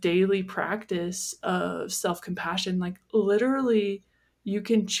about this daily practice of self compassion. Like, literally, you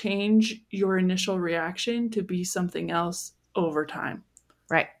can change your initial reaction to be something else over time,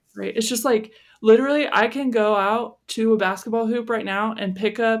 right. right? It's just like, literally, I can go out to a basketball hoop right now and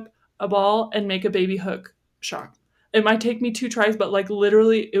pick up a ball and make a baby hook shot. It might take me 2 tries, but like,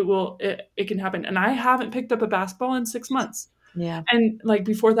 literally, it can happen. And I haven't picked up a basketball in 6 months. Yeah. And like,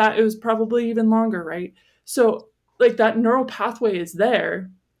 before that, it was probably even longer, right? So like, that neural pathway is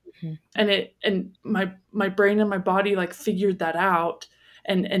there, Mhm. and my brain and my body like figured that out,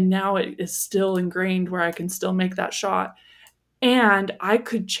 and now it is still ingrained where I can still make that shot, and I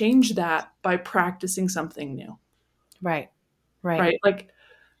could change that by practicing something new, Right. Right. right? Like,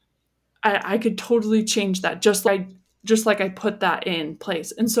 I could totally change that, just like I put that in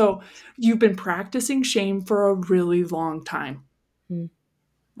place. And so you've been practicing shame for a really long time, Mm.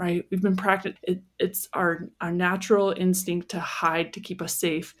 right? We've been practicing it's our natural instinct to hide, to keep us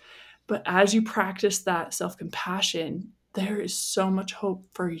safe. But as you practice that self-compassion, there is so much hope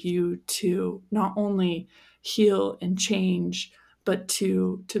for you to not only heal and change, but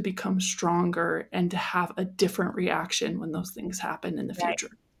to become stronger and to have a different reaction when those things happen in the Right.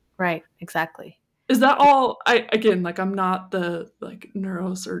 future. Right. Exactly. Is that all? I again, like, I'm not the like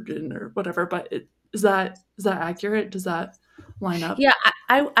neurosurgeon or whatever, but is that accurate? Does that line up? Yeah,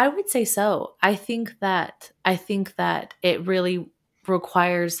 I would say so. I think that it really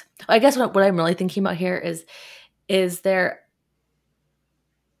requires, I guess what I'm really thinking about here is there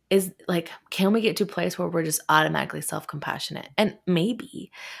is like, can we get to a place where we're just automatically self-compassionate? And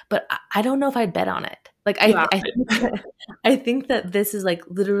maybe, but I don't know if I'd bet on it. Like Yeah. I think that this is like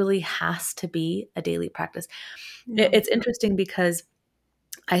literally has to be a daily practice. Yeah. It's interesting because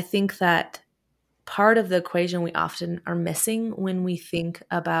I think that part of the equation we often are missing when we think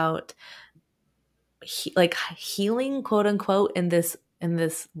about like healing, quote unquote, in this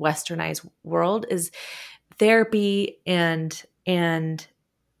westernized world, is therapy, and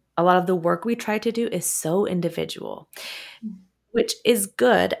a lot of the work we try to do is so individual, which is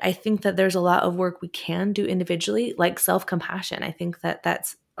good. I think that there's a lot of work we can do individually, like self-compassion. I think that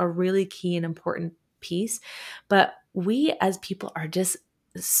that's a really key and important piece, but we as people are just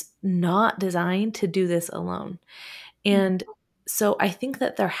not designed to do this alone. And so I think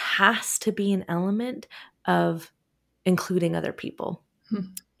that there has to be an element of including other people. Hmm.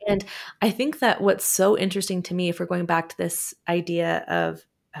 And I think that what's so interesting to me, if we're going back to this idea of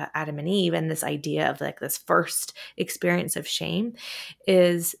Adam and Eve and this idea of like this first experience of shame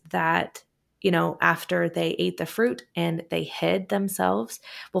is that, after they ate the fruit and they hid themselves,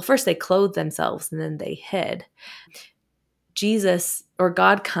 well, first they clothed themselves and then they hid. Jesus or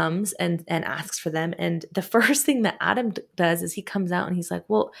God comes and asks for them. And the first thing that Adam does is he comes out and he's like,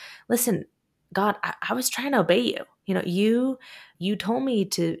 well, listen, God, I was trying to obey you. You told me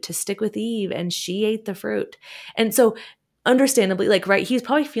to stick with Eve and she ate the fruit. And so understandably, like, right, he's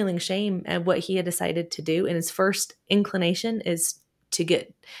probably feeling shame at what he had decided to do. And his first inclination is to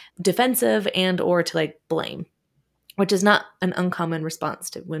get defensive and or to like blame, which is not an uncommon response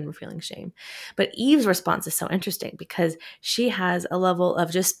to when we're feeling shame. But Eve's response is so interesting because she has a level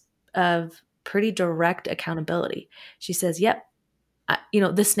of pretty direct accountability. She says, "Yep,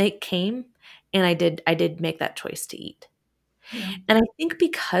 the snake came, and I did make that choice to eat." Yeah. And I think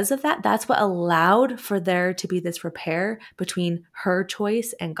because of that, that's what allowed for there to be this repair between her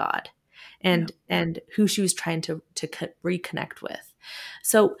choice and God, and who she was trying to reconnect with.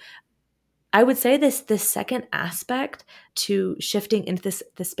 So I would say this second aspect to shifting into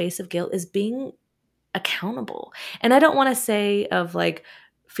this space of guilt is being accountable. And I don't want to say of like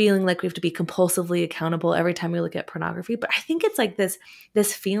feeling like we have to be compulsively accountable every time we look at pornography, but I think it's like this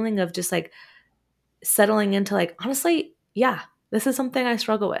feeling of just like settling into like, honestly, yeah, this is something I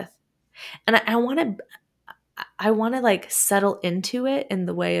struggle with. And I want to like settle into it in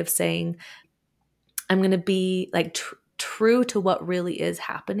the way of saying I'm going to be like true to what really is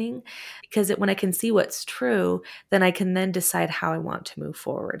happening, because when I can see what's true, then I can then decide how I want to move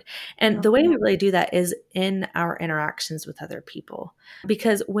forward. And the way we really do that is in our interactions with other people,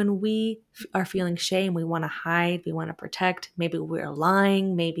 because when we are feeling shame, we want to hide, we want to protect, maybe we're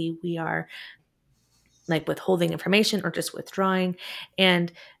lying, maybe we are like withholding information or just withdrawing.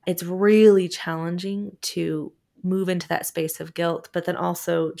 And it's really challenging to move into that space of guilt, but then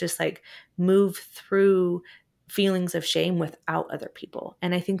also just like move through feelings of shame without other people.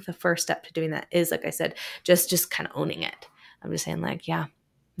 And I think the first step to doing that is, like I said, just kind of owning it. I'm just saying like, yeah,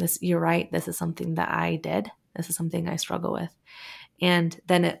 you're right. This is something that I did. This is something I struggle with. And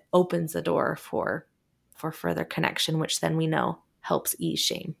then it opens the door for further connection, which then we know helps ease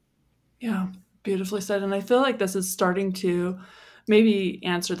shame. Yeah, beautifully said. And I feel like this is starting to maybe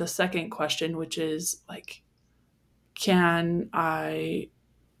answer the second question, which is like, can I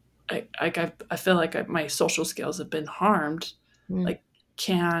feel like my social skills have been harmed. Mm. Like,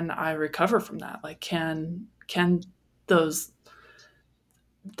 can I recover from that? Like, can those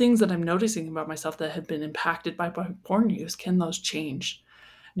things that I'm noticing about myself that have been impacted by porn use, can those change?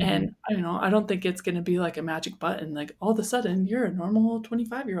 Mm-hmm. And I don't think it's going to be like a magic button, like all of a sudden you're a normal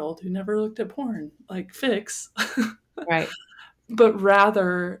 25-year-old who never looked at porn, like fix. Right. But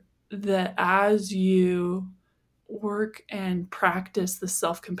rather that as you work and practice the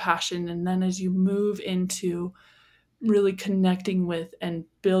self-compassion, and then as you move into really connecting with and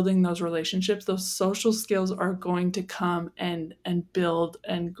building those relationships, those social skills are going to come and build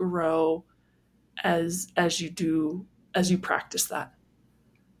and grow as you practice that.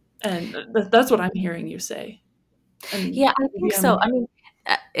 And that's what I'm hearing you say. And Yeah, I think so. I mean,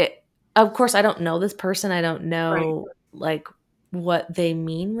 of course, I don't know this person. I don't right. know like what they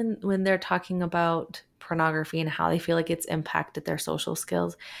mean when they're talking about pornography and how they feel like it's impacted their social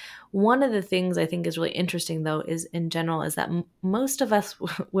skills. One of the things I think is really interesting, though, is in general, is that most of us,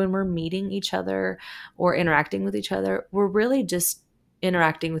 when we're meeting each other or interacting with each other, we're really just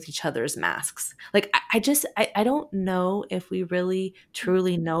interacting with each other's masks. Like, I don't know if we really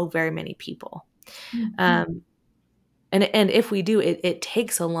truly know very many people. Um, and if we do, it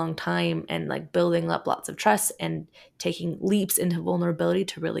takes a long time and like building up lots of trust and taking leaps into vulnerability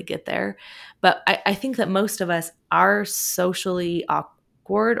to really get there. But I think that most of us are socially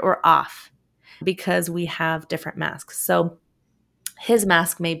awkward or off because we have different masks. So his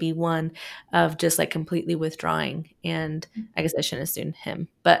mask may be one of just like completely withdrawing, and I guess I shouldn't assume him,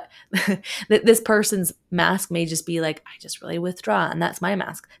 but this person's mask may just be like, I just really withdraw, and that's my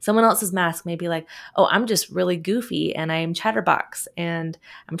mask. Someone else's mask may be like, oh, I'm just really goofy and I'm chatterbox and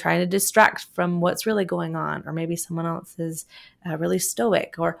I'm trying to distract from what's really going on. Or maybe someone else is really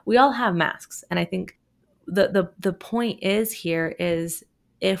stoic. Or we all have masks. And I think the point is here is,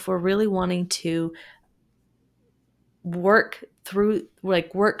 if we're really wanting to work through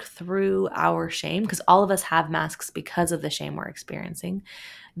our shame, because all of us have masks because of the shame we're experiencing,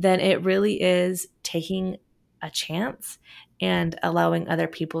 then it really is taking a chance and allowing other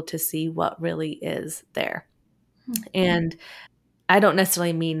people to see what really is there. And I don't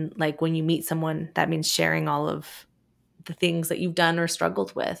necessarily mean like when you meet someone that means sharing all of the things that you've done or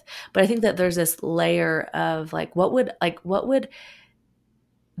struggled with, but I think that there's this layer of like what would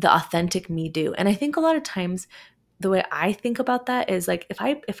the authentic me do. And I think a lot of times the way I think about that is like if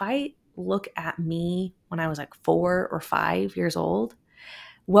I look at me when I was like 4 or 5 years old,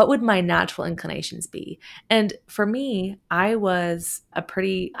 what would my natural inclinations be? And for me, I was a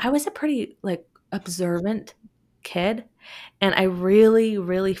pretty like observant kid, and I really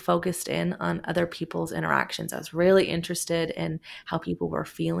really focused in on other people's interactions. I was really interested in how people were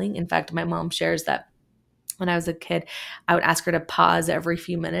feeling. In fact, my mom shares that when I was a kid, I would ask her to pause every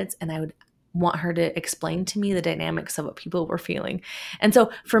few minutes and I would want her to explain to me the dynamics of what people were feeling. And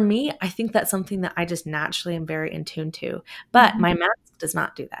so for me, I think that's something that I just naturally am very in tune to. But Mhm. my mask does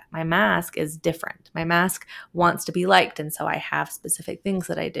not do that. My mask is different. My mask wants to be liked. And so I have specific things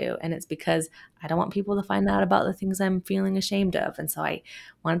that I do. And it's because I don't want people to find out about the things I'm feeling ashamed of. And so I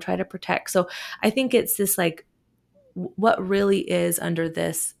want to try to protect. So I think it's this like what really is under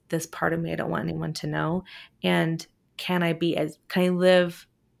this part of me I don't want anyone to know, and can I live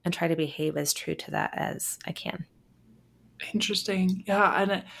and try to behave as true to that as I can. Interesting. Yeah,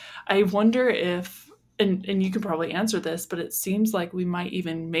 and I wonder if, and you can probably answer this, but it seems like we might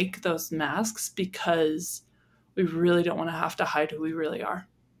even make those masks because we really don't want to have to hide who we really are.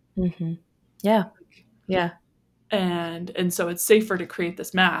 Hmm. Yeah. Yeah. And so it's safer to create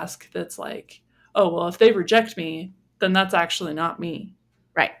this mask that's like, oh, well, if they reject me, then that's actually not me,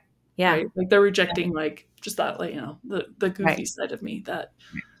 Right. Yeah. right? Like they're rejecting like just that, like, the Right. goofy side of me that.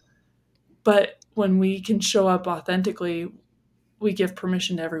 But when we can show up authentically, we give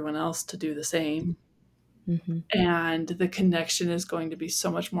permission to everyone else to do the same, Hmm. and the connection is going to be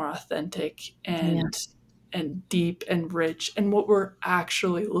so much more authentic Yeah. and deep and rich and what we're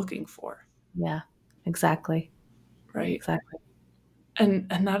actually looking for, Yeah. Exactly. right? Exactly.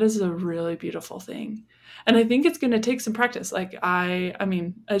 And that is a really beautiful thing. And I think it's going to take some practice. Like I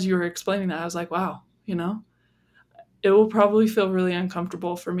mean, as you were explaining that, I was like, wow, it will probably feel really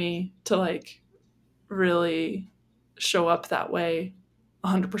uncomfortable for me to like really show up that way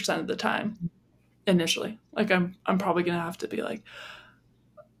 100% of the time initially. Like I'm probably going to have to be like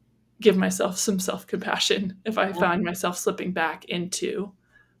give myself some self-compassion if I Yeah. find myself slipping back into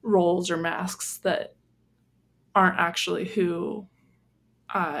roles or masks that aren't actually who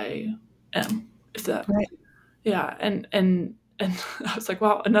I am. If that, Right. yeah, and I was like,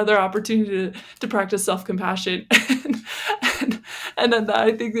 wow, another opportunity to practice self-compassion. and, and then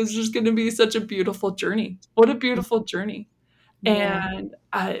I think this is just going to be such a beautiful journey. What a beautiful journey. Yeah. And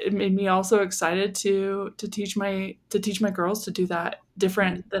it made me also excited to teach my girls to do that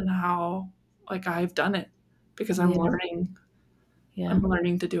different than how like I've done it, because I'm Yeah. learning Yeah. I'm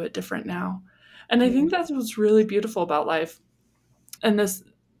learning to do it different now. And I Yeah. think that's what's really beautiful about life. And this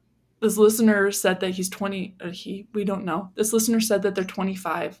listener said that he's 20, we don't know. This listener said that they're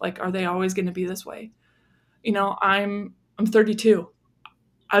 25. Like, are they always going to be this way? I'm 32.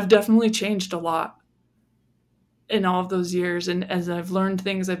 I've definitely changed a lot in all of those years, and as I've learned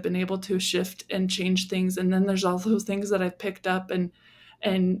things, I've been able to shift and change things. And then there's all those things that I've picked up and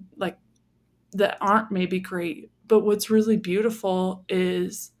like that aren't maybe great, but what's really beautiful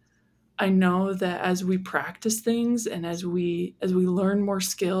is I know that as we practice things and as we learn more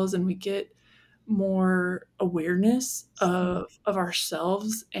skills and we get more awareness of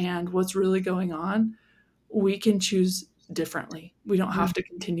ourselves and what's really going on, we can choose differently. We don't Yeah. have to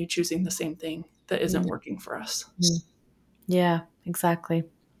continue choosing the same thing that isn't working for us. Mhm. Yeah. Exactly.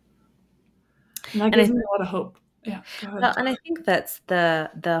 And that And gives I me a lot of hope. Yeah, go ahead. well, and I think that's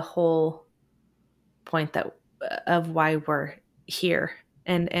the whole point that of why we're here,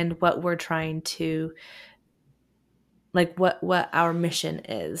 and what we're trying to, like, what our mission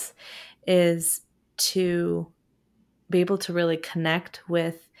is to be able to really connect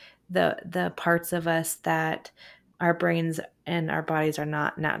with the parts of us that our brains and our bodies are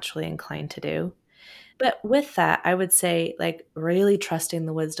not naturally inclined to do. But with that, I would say, like, really trusting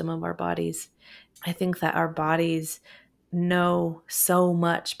the wisdom of our bodies. I think that our bodies know so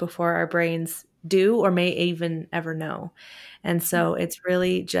much before our brains do or may even ever know. And so it's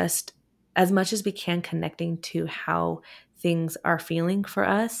really just as much as we can connecting to how things are feeling for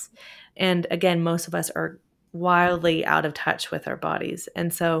us. And again, most of us are wildly out of touch with our bodies.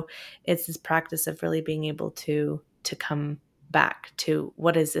 And so it's this practice of really being able to come back to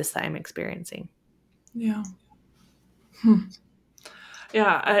what is this that I'm experiencing. Yeah. Hmm.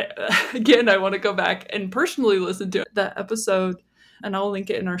 Yeah, again, I want to go back and personally listen to that episode, and I'll link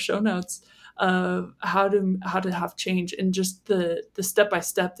it in our show notes of how to have change, and just the step by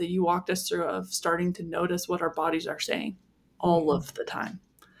step that you walked us through of starting to notice what our bodies are saying all Mhm. of the time,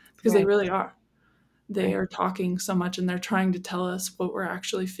 because they Right. really are. They Right. are talking so much, and they're trying to tell us what we're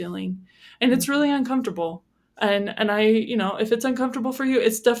actually feeling, and it's Mhm. really uncomfortable. And I, if it's uncomfortable for you,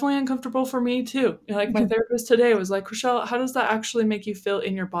 it's definitely uncomfortable for me too. Like my therapist today was like, Rochelle, how does that actually make you feel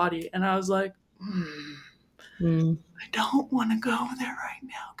in your body? And I was like, Mm. I don't want to go there right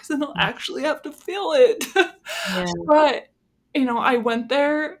now because then I'll actually have to feel it. Yeah. But, I went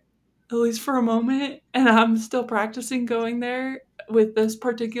there at least for a moment, and I'm still practicing going there with this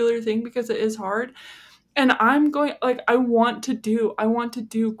particular thing because it is hard. And I'm going, like, I want to do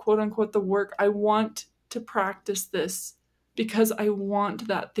quote unquote the work. I want to practice this because I want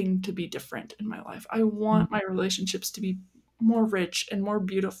that thing to be different in my life. I want my relationships to be more rich and more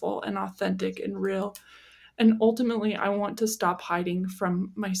beautiful and authentic and real. And ultimately, I want to stop hiding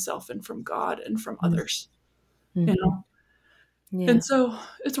from myself and from God and from others, you Mm-hmm. know? Yeah. And so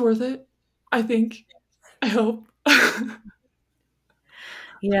it's worth it, I think. I hope.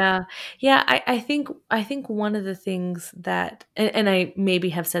 Yeah. Yeah. I think one of the things that, and I maybe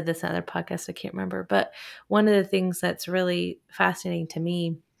have said this in other podcasts, I can't remember, but one of the things that's really fascinating to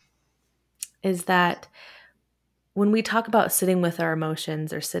me is that when we talk about sitting with our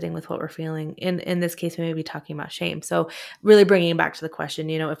emotions or sitting with what we're feeling, in this case, we may be talking about shame. So really bringing it back to the question,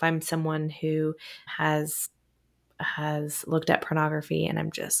 if I'm someone who has looked at pornography and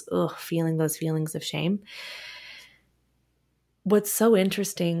I'm just feeling those feelings of shame, what's so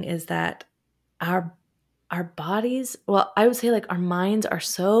interesting is that our our bodies, well, I would say like our minds are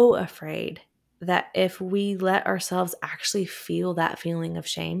so afraid that if we let ourselves actually feel that feeling of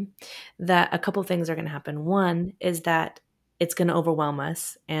shame, that a couple things are going to happen. One is that it's going to overwhelm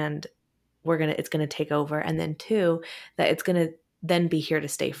us and it's going to take over. And then two, that it's going to then be here to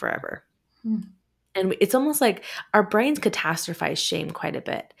stay forever. And it's almost like our brains catastrophize shame quite a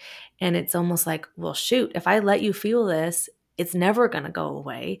bit. And it's almost like, well, shoot, if I let you feel this, it's never going to go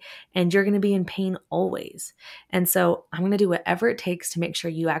away and you're going to be in pain always. And so I'm going to do whatever it takes to make sure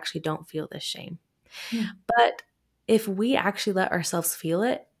you actually don't feel this shame. Mm. But if we actually let ourselves feel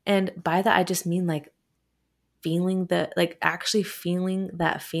it, and by that, I just mean like actually feeling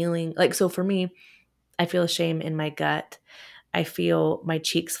that feeling. Like, so for me, I feel shame in my gut. I feel my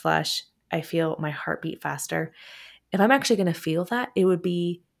cheeks flush. I feel my heartbeat faster. If I'm actually going to feel that, it would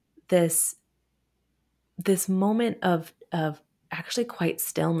be this moment of actually quite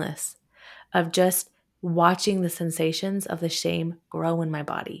stillness, of just watching the sensations of the shame grow in my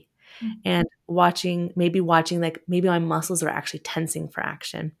body, and watching like maybe my muscles are actually tensing for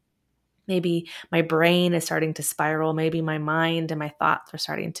action. Maybe my brain is starting to spiral. Maybe my mind and my thoughts are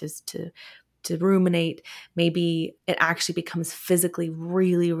starting to ruminate. Maybe it actually becomes physically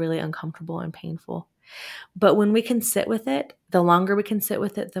really, really uncomfortable and painful. But when we can sit with it, the longer we can sit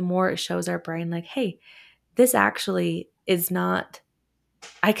with it, the more it shows our brain, like, hey, this actually is not,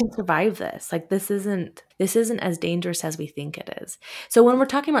 I can survive this. Like this isn't as dangerous as we think it is. So when we're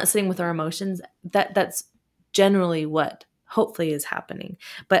talking about sitting with our emotions, that's generally what hopefully is happening.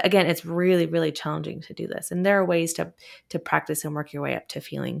 But again, it's really, really challenging to do this. And there are ways to practice and work your way up to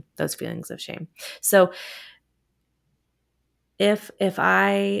feeling those feelings of shame. So if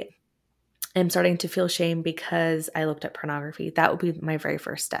I am starting to feel shame because I looked at pornography, that would be my very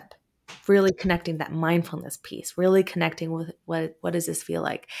first step. Really connecting that mindfulness piece, really connecting with what does this feel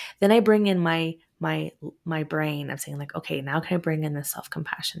like? Then I bring in my brain. I'm saying like, okay, now can I bring in this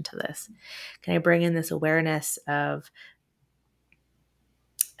self-compassion to this? Can I bring in this awareness of,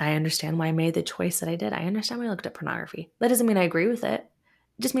 I understand why I made the choice that I did. I understand why I looked at pornography. That doesn't mean I agree with it.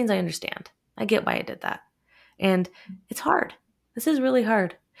 It just means I understand. I get why I did that. And it's hard. This is really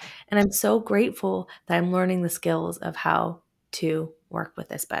hard. And I'm so grateful that I'm learning the skills of how to work with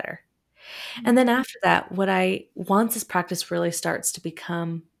this better. And then after that, once this practice really starts to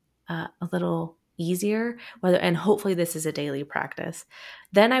become a little easier, and hopefully this is a daily practice,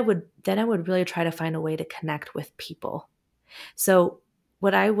 then I would really try to find a way to connect with people. So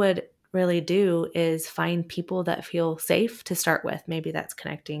what I would really do is find people that feel safe to start with. Maybe that's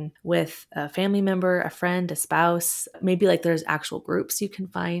connecting with a family member, a friend, a spouse. Maybe like there's actual groups you can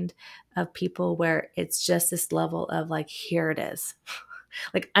find of people where it's just this level of like, here it is.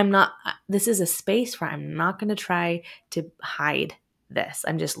 Like this is a space where I'm not going to try to hide this.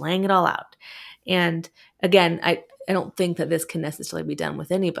 I'm just laying it all out. And again, I don't think that this can necessarily be done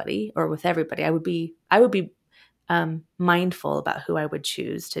with anybody or with everybody. I would be mindful about who I would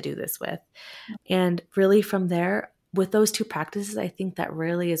choose to do this with. And really from there, with those two practices, I think that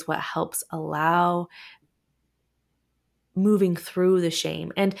really is what helps allow moving through the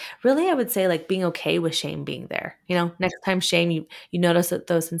shame. And really, I would say like being okay with shame being there. Next time shame, you notice that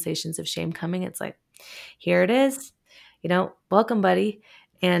those sensations of shame coming, it's like, here it is, welcome, buddy.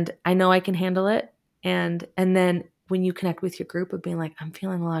 And I know I can handle it. And then when you connect with your group of being like, I'm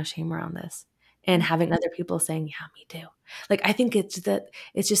feeling a lot of shame around this. and having other people saying, yeah, me too. Like, I think it's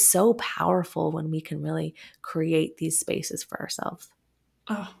just so powerful when we can really create these spaces for ourselves.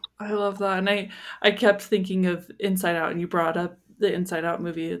 Oh, I love that. And I kept thinking of Inside Out, and you brought up the Inside Out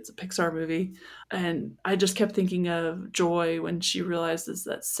movie. It's a Pixar movie. And I just kept thinking of Joy when she realizes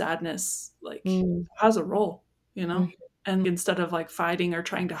that sadness like Mm. has a role, you know? Mm. And instead of like fighting or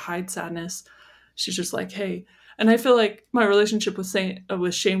trying to hide sadness, she's just like, hey. And I feel like my relationship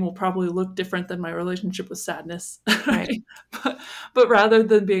with shame will probably look different than my relationship with sadness. Right. Right? But rather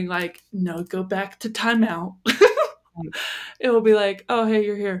than being like, no, go back to timeout. Right. It will be like, oh, hey,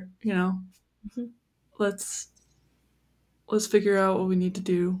 you're here, you know, Mhm. let's figure out what we need to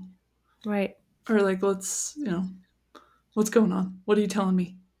do, Right. or like, let's, you know, what's going on, what are you telling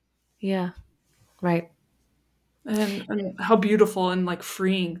me? Yeah. Right. And how beautiful and like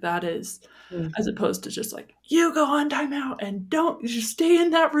freeing that is, Mm. as opposed to just like, you go on timeout and don't, you just stay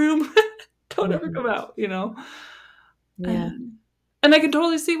in that room. Don't ever Mhm. come out, you know. Yeah. And I can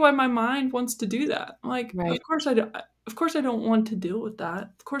totally see why my mind wants to do that. I'm like, Right. of course I don't want to deal with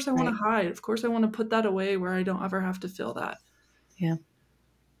that. Of course I want Right. to hide. Of course I want to put that away where I don't ever have to feel that. Yeah.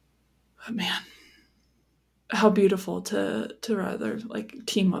 But man, how beautiful to rather like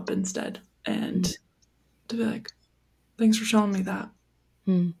team up instead, and Mm. to be like, thanks for showing me that.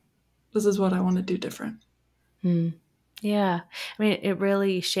 Mm. This is what I want to do different. Mm. Yeah. I mean, it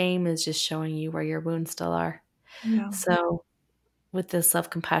really, shame is just showing you where your wounds still are. Yeah. So with this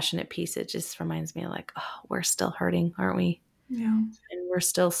self-compassionate piece, it just reminds me like, oh, we're still hurting, aren't we? Yeah. And we're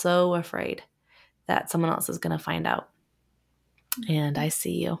still so afraid that someone else is going to find out. And I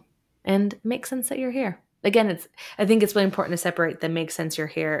see you. And it makes sense that you're here. Again, I think it's really important to separate the makes sense you're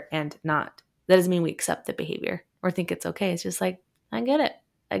here and not. That doesn't mean we accept the behavior or think it's okay. It's just like, I get it.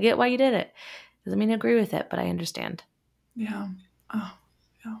 I get why you did it. Doesn't mean I agree with it, but I understand. Yeah. Oh,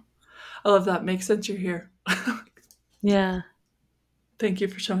 yeah. I love that. Makes sense you're here. Yeah. Thank you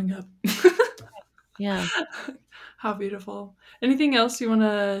for showing up. Yeah. How beautiful. Anything else you want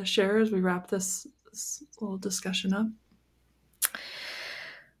to share as we wrap this little discussion up?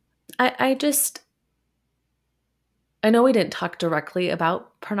 I know we didn't talk directly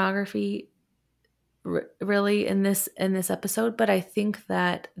about pornography really in this episode, but I think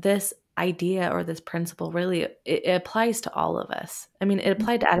that this idea or this principle really it applies to all of us. I mean, it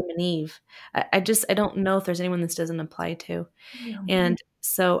applied to Adam and Eve. I don't know if there's anyone this doesn't apply to. Yeah. And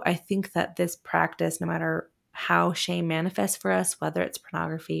so I think that this practice, no matter how shame manifests for us, whether it's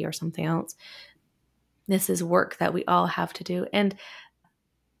pornography or something else, this is work that we all have to do. And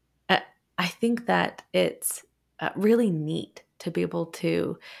I think that it's really neat to be able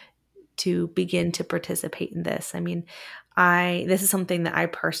to begin to participate in this. I mean, this is something that I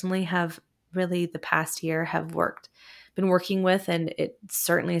personally have really the past year have been working with, and it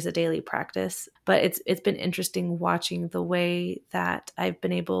certainly is a daily practice. But it's been interesting watching the way that I've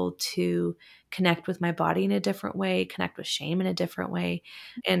been able to connect with my body in a different way, connect with shame in a different way,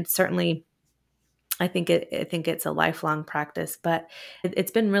 and certainly I think it's a lifelong practice. But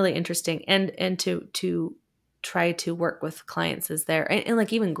it's been really interesting, and to try to work with clients as there and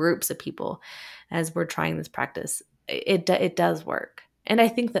like even groups of people as we're trying this practice. It does work. And I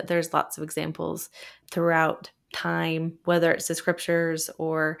think that there's lots of examples throughout time, whether it's the scriptures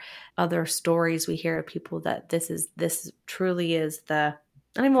or other stories we hear of people, that this truly is I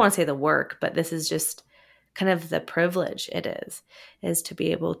don't even want to say the work, but this is just kind of the privilege it is to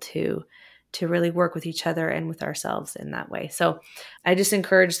be able to really work with each other and with ourselves in that way. So I just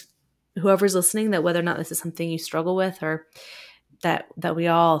encourage whoever's listening that whether or not this is something you struggle with, or that we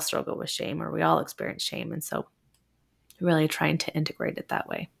all struggle with shame, or we all experience shame. And so really trying to integrate it that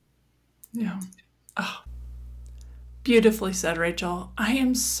way. Yeah. Oh, beautifully said, Rachel. I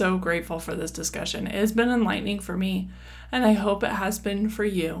am so grateful for this discussion. It has been enlightening for me, and I hope it has been for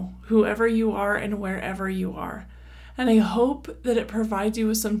you, whoever you are and wherever you are. And I hope that it provides you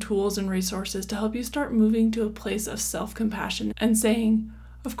with some tools and resources to help you start moving to a place of self-compassion and saying,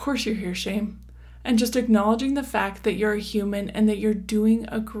 of course you're here, shame. And just acknowledging the fact that you're a human and that you're doing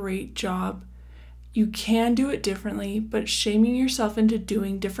a great job. You can do it differently, but shaming yourself into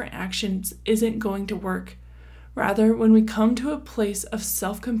doing different actions isn't going to work. Rather, when we come to a place of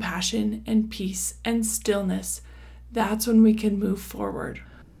self-compassion and peace and stillness, that's when we can move forward.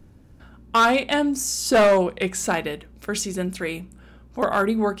 I am so excited for season 3. We're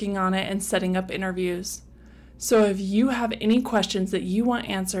already working on it and setting up interviews. So if you have any questions that you want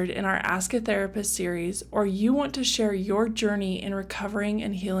answered in our Ask a Therapist series, or you want to share your journey in recovering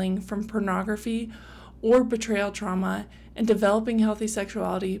and healing from pornography or betrayal trauma and developing healthy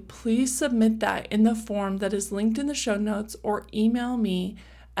sexuality, please submit that in the form that is linked in the show notes, or email me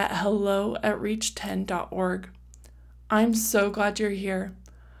at hello@reach10.org. I'm so glad you're here.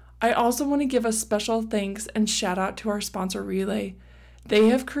 I also want to give a special thanks and shout out to our sponsor, Relay. They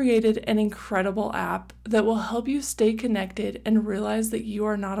have created an incredible app that will help you stay connected and realize that you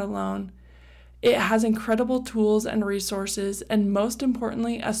are not alone. It has incredible tools and resources, and most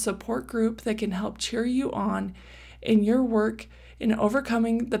importantly, a support group that can help cheer you on in your work in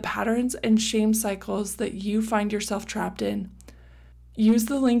overcoming the patterns and shame cycles that you find yourself trapped in. Use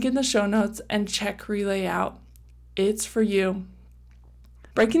the link in the show notes and check Relay out. It's for you.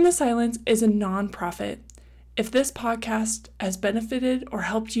 Breaking the Silence is a nonprofit. If this podcast has benefited or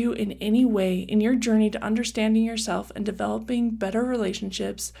helped you in any way in your journey to understanding yourself and developing better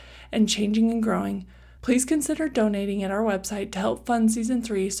relationships and changing and growing, please consider donating at our website to help fund Season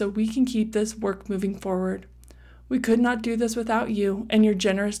 3 so we can keep this work moving forward. We could not do this without you and your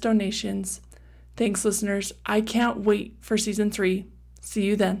generous donations. Thanks, listeners. I can't wait for Season 3. See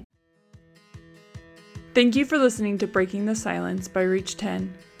you then. Thank you for listening to Breaking the Silence by Reach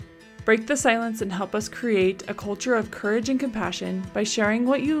 10. Break the silence and help us create a culture of courage and compassion by sharing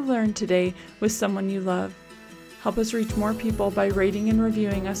what you learned today with someone you love. Help us reach more people by rating and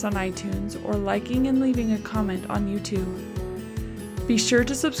reviewing us on iTunes or liking and leaving a comment on YouTube. Be sure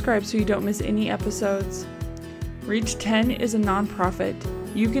to subscribe so you don't miss any episodes. Reach 10 is a nonprofit.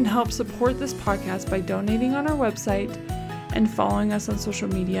 You can help support this podcast by donating on our website and following us on social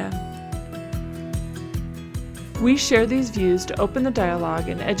media. We share these views to open the dialogue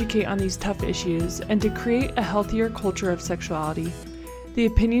and educate on these tough issues and to create a healthier culture of sexuality. The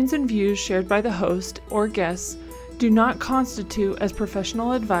opinions and views shared by the host or guests do not constitute as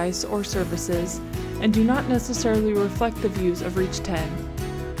professional advice or services and do not necessarily reflect the views of Reach 10.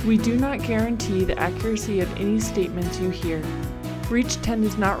 We do not guarantee the accuracy of any statements you hear. Reach 10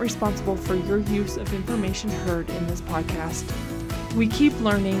 is not responsible for your use of information heard in this podcast. We keep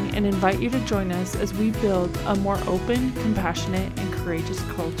learning and invite you to join us as we build a more open, compassionate, and courageous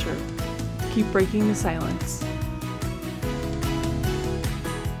culture. Keep breaking the silence.